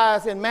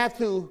baptized in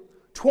Matthew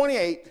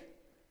 28,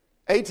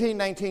 18,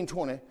 19,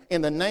 20,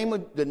 in the name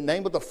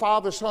of the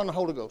Father, Son, and the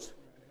Holy Ghost.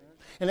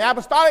 And the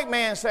apostolic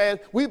man says,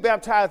 we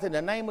baptized in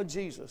the name of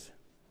Jesus.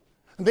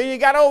 And then you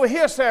got over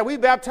here saying, we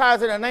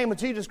baptized in the name of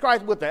Jesus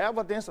Christ with the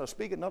evidence of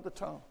speaking of the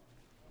tongue.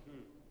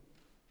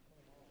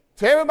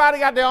 So everybody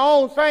got their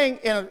own thing,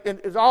 and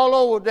it's all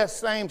over that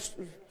same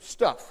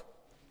stuff.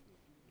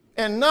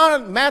 And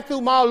none of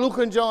Matthew, Mark, Luke,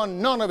 and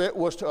John, none of it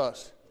was to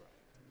us.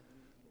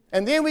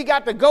 And then we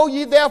got to go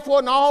ye therefore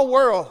in all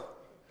world.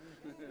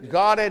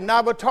 God had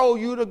never told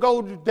you to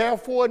go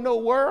therefore in no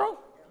world.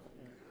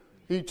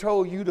 He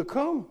told you to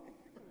come.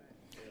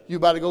 You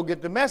better go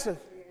get the message.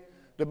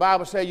 The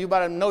Bible says you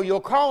better know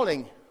your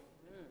calling.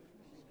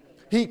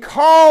 He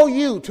called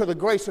you to the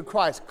grace of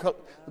Christ.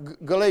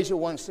 Galatians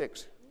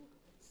 1:6.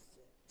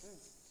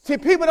 See,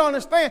 people don't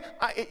understand.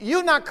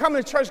 You're not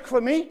coming to church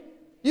for me.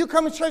 You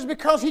come to church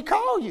because he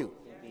called you.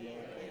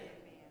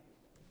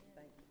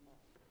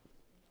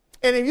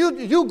 And if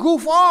you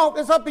goof off,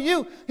 it's up to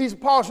you.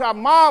 Paul said, I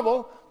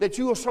marvel that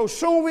you are so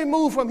soon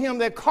removed from him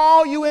that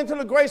call you into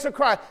the grace of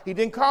Christ. He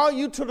didn't call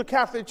you to the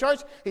Catholic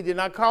Church. He did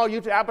not call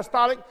you to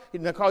apostolic. He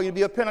did not call you to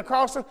be a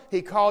Pentecostal.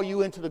 He called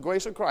you into the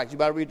grace of Christ. You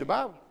better read the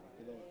Bible.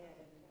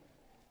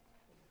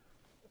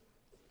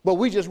 But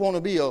we just want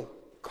to be a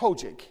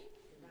Kojic.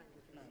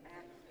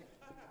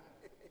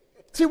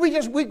 See,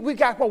 we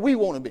got what we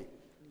want to be.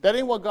 That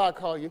ain't what God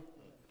called you.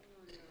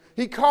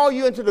 He called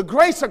you into the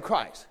grace of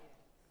Christ.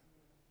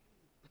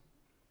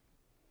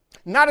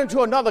 Not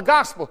into another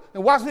gospel.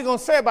 And what's he going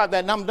to say about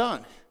that? And I'm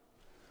done.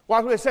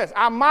 Watch what it says.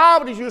 I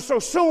marvel that you are so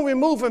soon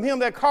removed from him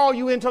that called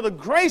you into the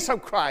grace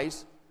of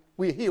Christ.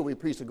 We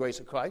preach the grace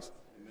of Christ.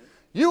 Amen.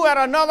 You had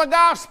another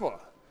gospel,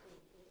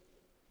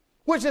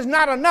 which is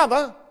not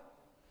another,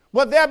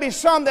 but there be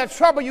some that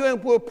trouble you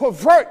and will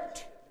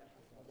pervert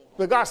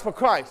the gospel of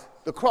Christ,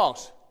 the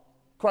cross.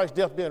 Christ's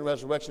death, death, and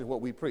resurrection is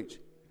what we preach.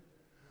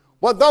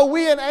 But though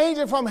we an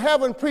angel from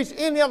heaven preach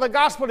any other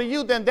gospel to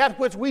you than that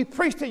which we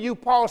preach to you,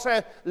 Paul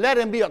said, let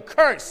him be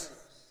accursed.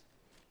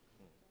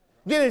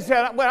 Then he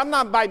said, well, I'm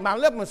not biting my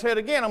lip. I'm going to say it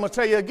again. I'm going to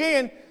tell you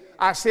again.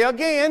 I say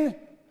again,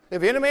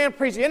 if any man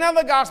preach any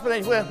other gospel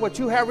than what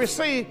you have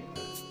received,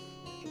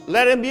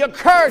 let him be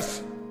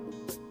accursed,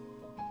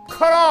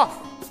 cut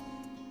off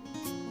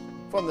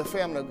from the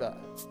family of God.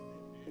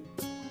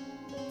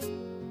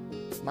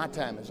 My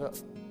time is up.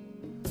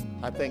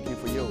 I thank you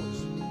for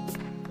yours.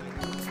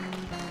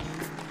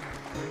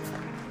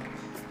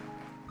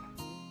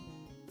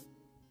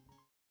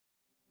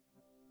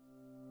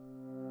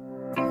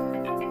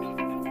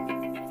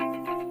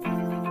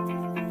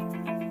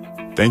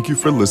 Thank you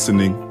for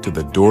listening to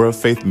the Door of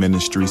Faith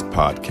Ministries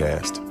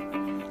podcast.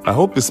 I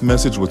hope this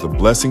message was a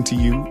blessing to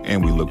you,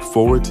 and we look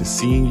forward to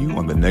seeing you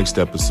on the next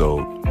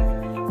episode.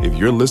 If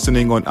you're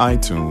listening on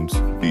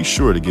iTunes, be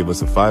sure to give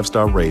us a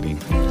 5-star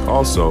rating.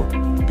 Also,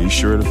 be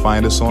sure to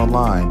find us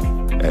online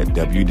at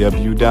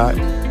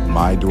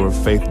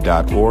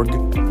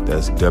www.mydooroffaith.org.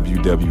 That's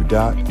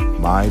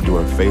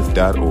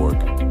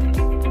www.mydooroffaith.org.